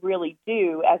what you really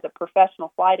do as a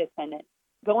professional flight attendant,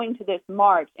 going to this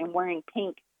march and wearing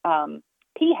pink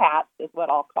pea hats is what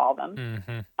I'll call them,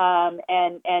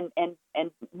 and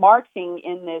marching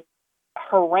in this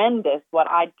horrendous, what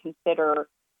I'd consider,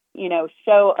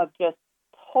 show of just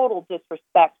total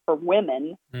disrespect for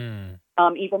women,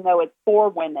 even though it's for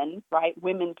women, right?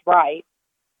 Women's rights.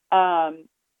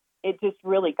 It just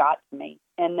really got to me.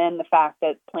 And then the fact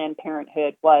that Planned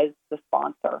Parenthood was the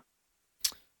sponsor.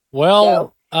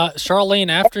 Well,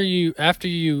 Charlene, after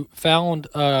you found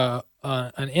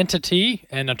an entity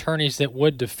and attorneys that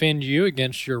would defend you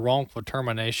against your wrongful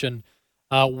termination,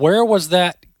 where was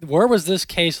this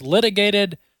case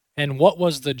litigated, and what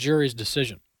was the jury's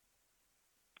decision?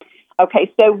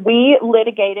 Okay, so we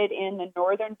litigated in the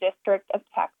Northern District of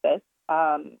Texas,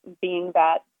 being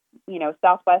that,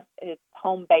 Southwest, its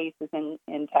home base is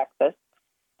in Texas.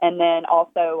 And then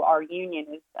also our union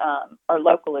is, our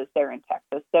local is there in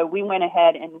Texas. So we went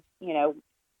ahead and,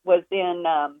 was in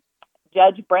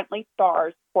Judge Brentley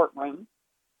Starr's courtroom.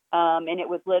 And it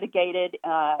was litigated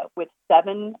with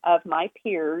 7 of my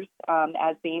peers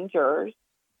as being jurors.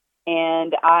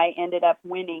 And I ended up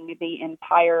winning the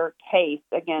entire case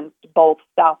against both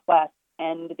Southwest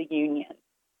and the union.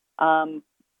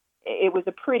 It was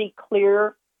a pretty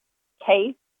clear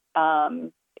case. There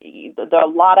are a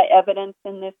lot of evidence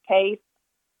in this case.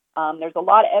 There's a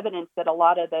lot of evidence that a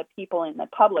lot of the people in the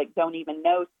public don't even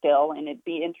know still, and it'd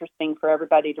be interesting for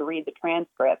everybody to read the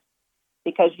transcripts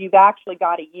because you've actually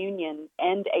got a union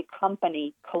and a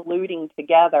company colluding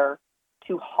together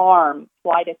to harm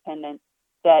flight attendants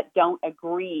that don't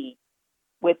agree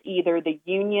with either the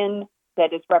union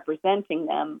that is representing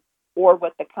them or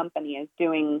what the company is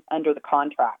doing under the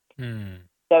contract.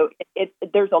 So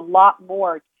there's a lot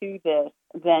more to this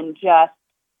than just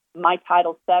my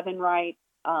Title VII rights,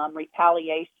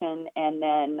 retaliation, and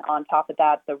then on top of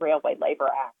that, the Railway Labor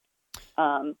Act,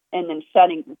 and then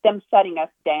shutting us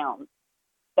down.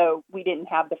 So we didn't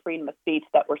have the freedom of speech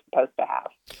that we're supposed to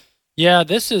have. Yeah,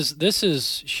 this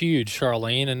is huge,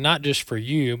 Charlene, and not just for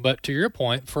you, but to your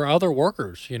point, for other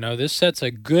workers. This sets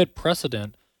a good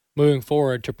precedent moving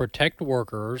forward to protect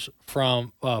workers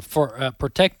from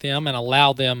protect them and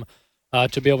allow them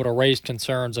to be able to raise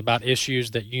concerns about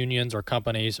issues that unions or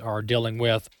companies are dealing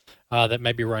with that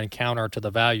maybe run counter to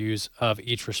the values of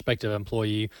each respective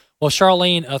employee. Well,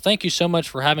 Charlene, thank you so much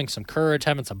for having some courage,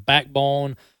 having some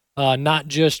backbone, not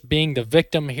just being the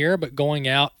victim here, but going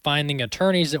out, finding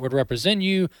attorneys that would represent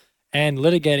you and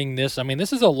litigating this. I mean,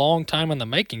 this is a long time in the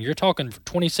making. You're talking from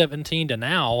 2017 to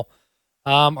now.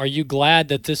 Are you glad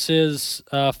that this is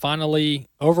finally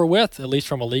over with, at least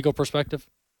from a legal perspective?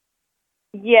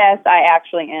 Yes, I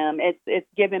actually am. It's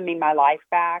given me my life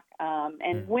back.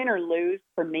 And win or lose,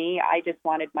 for me, I just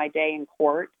wanted my day in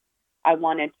court. I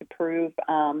wanted to prove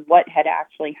what had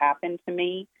actually happened to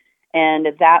me. And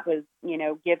that was,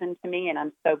 given to me, and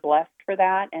I'm so blessed for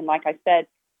that. And like I said,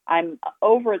 I'm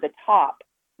over the top,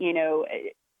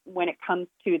 when it comes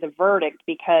to the verdict,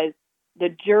 because the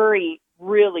jury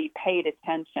really paid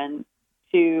attention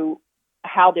to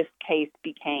how this case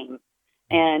became.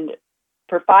 And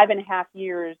for 5.5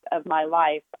 years of my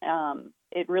life,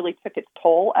 it really took its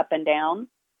toll up and down.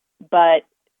 But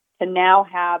to now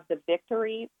have the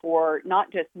victory for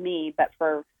not just me, but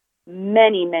for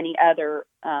many, many other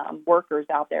workers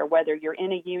out there, whether you're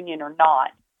in a union or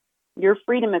not, your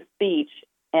freedom of speech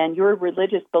and your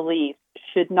religious beliefs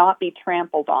should not be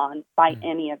trampled on by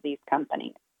any of these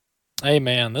companies.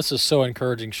 Amen. This is so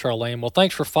encouraging, Charlene. Well,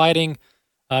 thanks for fighting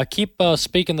keep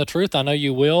speaking the truth. I know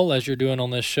you will, as you're doing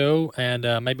on this show,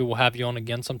 and maybe we'll have you on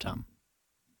again sometime.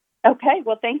 Okay.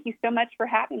 Well, thank you so much for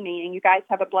having me, and you guys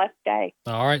have a blessed day.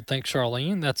 All right. Thanks,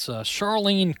 Charlene. That's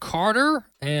Charlene Carter,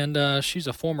 and she's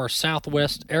a former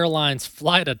Southwest Airlines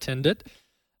flight attendant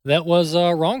that was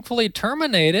wrongfully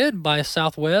terminated by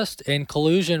Southwest in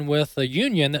collusion with a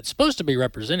union that's supposed to be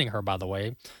representing her, by the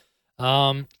way.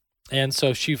 And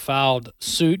so she filed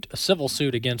a civil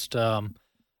suit against the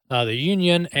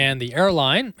union and the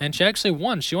airline, and she actually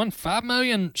won. She won $5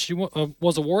 million. She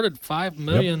was awarded $5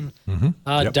 million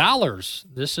dollars.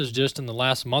 This is just in the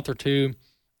last month or two.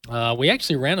 We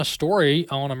actually ran a story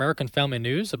on American Family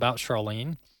News about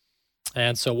Charlene,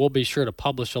 and so we'll be sure to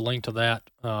publish a link to that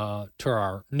to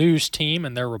our news team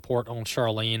and their report on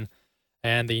Charlene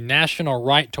and the National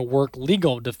Right to Work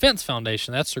Legal Defense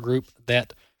Foundation. That's the group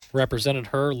that represented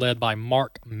her, led by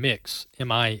Mark Mix,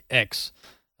 M-I-X.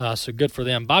 So good for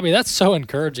them. Bobby, that's so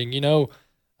encouraging.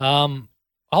 All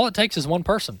it takes is one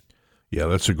person. Yeah,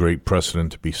 that's a great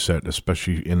precedent to be set,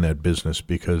 especially in that business,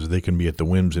 because they can be at the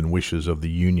whims and wishes of the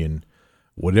union,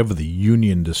 whatever the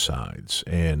union decides,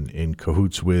 and in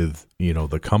cahoots with,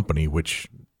 the company, which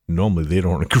normally they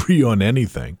don't agree on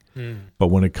anything. But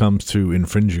when it comes to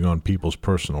infringing on people's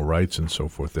personal rights and so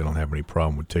forth, they don't have any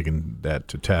problem with taking that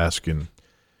to task. And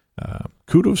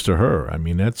kudos to her. I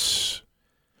mean, that's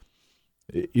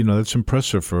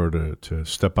impressive for her to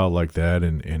step out like that.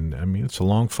 And I mean, it's a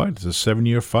long fight. It's a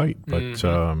 7-year fight, but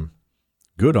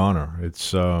good on her.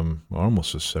 It's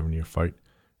almost a 7-year fight.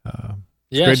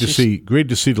 Great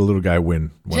to see the little guy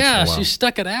win. Once in a while. She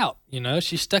stuck it out.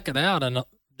 She stuck it out, and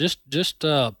just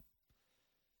a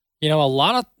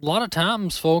lot of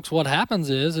times, folks, what happens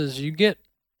is you get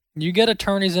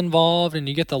attorneys involved and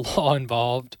you get the law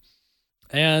involved,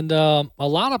 and a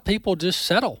lot of people just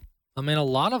settle. I mean, a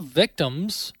lot of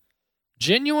victims,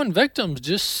 genuine victims,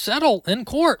 just settle in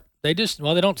court. They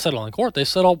don't settle in court. They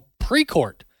settle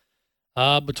pre-court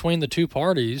between the two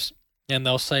parties, and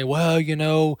they'll say, well,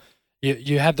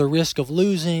 you have the risk of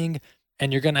losing,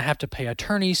 and you're going to have to pay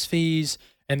attorney's fees,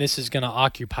 and this is going to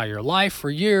occupy your life for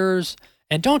years,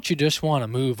 and don't you just want to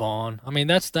move on? I mean,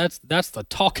 that's the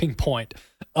talking point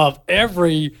of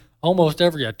almost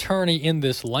every attorney in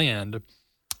this land.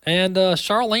 And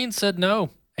Charlene said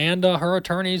no. And her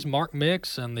attorneys, Mark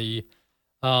Mix and the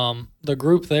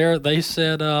group there, they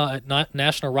said at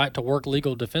National Right to Work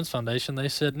Legal Defense Foundation, they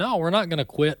said, no, we're not going to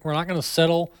quit. We're not going to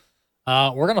settle.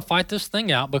 We're going to fight this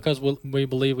thing out because we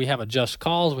believe we have a just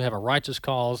cause. We have a righteous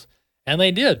cause. And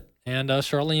they did. And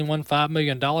Charlene won $5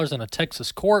 million in a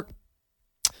Texas court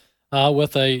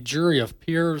with a jury of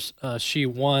peers. She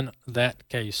won that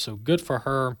case. So good for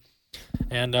her.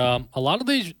 And a lot of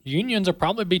these unions will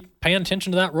probably be paying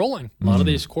attention to that ruling. A lot of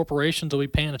these corporations will be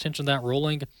paying attention to that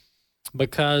ruling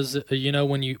because,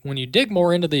 when you dig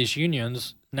more into these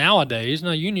unions nowadays,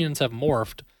 unions have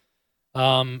morphed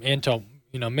into,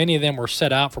 many of them were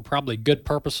set out for probably good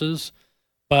purposes,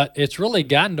 but it's really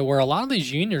gotten to where a lot of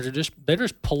these unions they're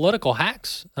just political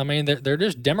hacks. I mean, they're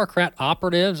just Democrat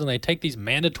operatives, and they take these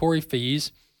mandatory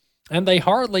fees, and they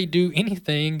hardly do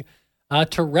anything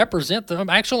to represent the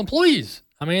actual employees.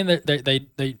 I mean, they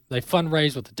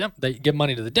fundraise with they give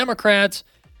money to the Democrats.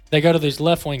 They go to these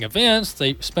left-wing events.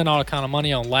 They spend all kind of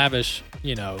money on lavish,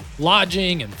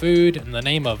 lodging and food in the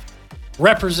name of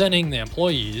representing the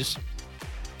employees.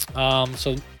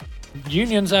 So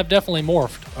unions have definitely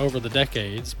morphed over the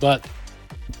decades, but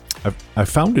I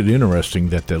found it interesting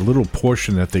that little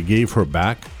portion that they gave her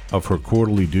back of her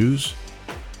quarterly dues,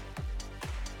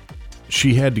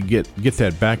 she had to get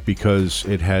that back because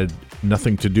it had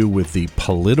nothing to do with the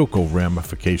political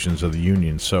ramifications of the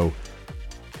union. So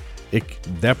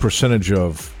that percentage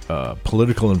of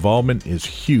political involvement is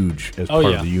huge as part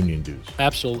of the union dues.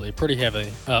 Absolutely, pretty heavy.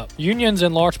 Unions,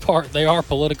 in large part, they are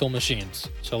political machines.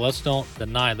 So let's don't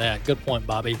deny that. Good point,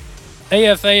 Bobby.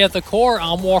 AFA at the core,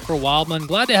 I'm Walker Wildman.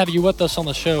 Glad to have you with us on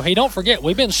the show. Hey, don't forget,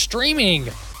 we've been streaming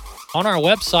on our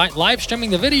website, live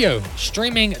streaming the video,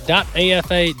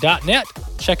 streaming.afa.net.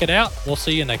 Check it out. We'll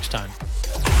see you next time.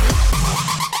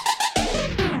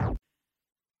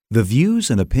 The views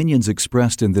and opinions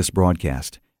expressed in this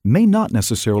broadcast may not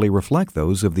necessarily reflect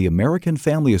those of the American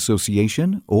Family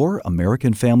Association or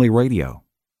American Family Radio.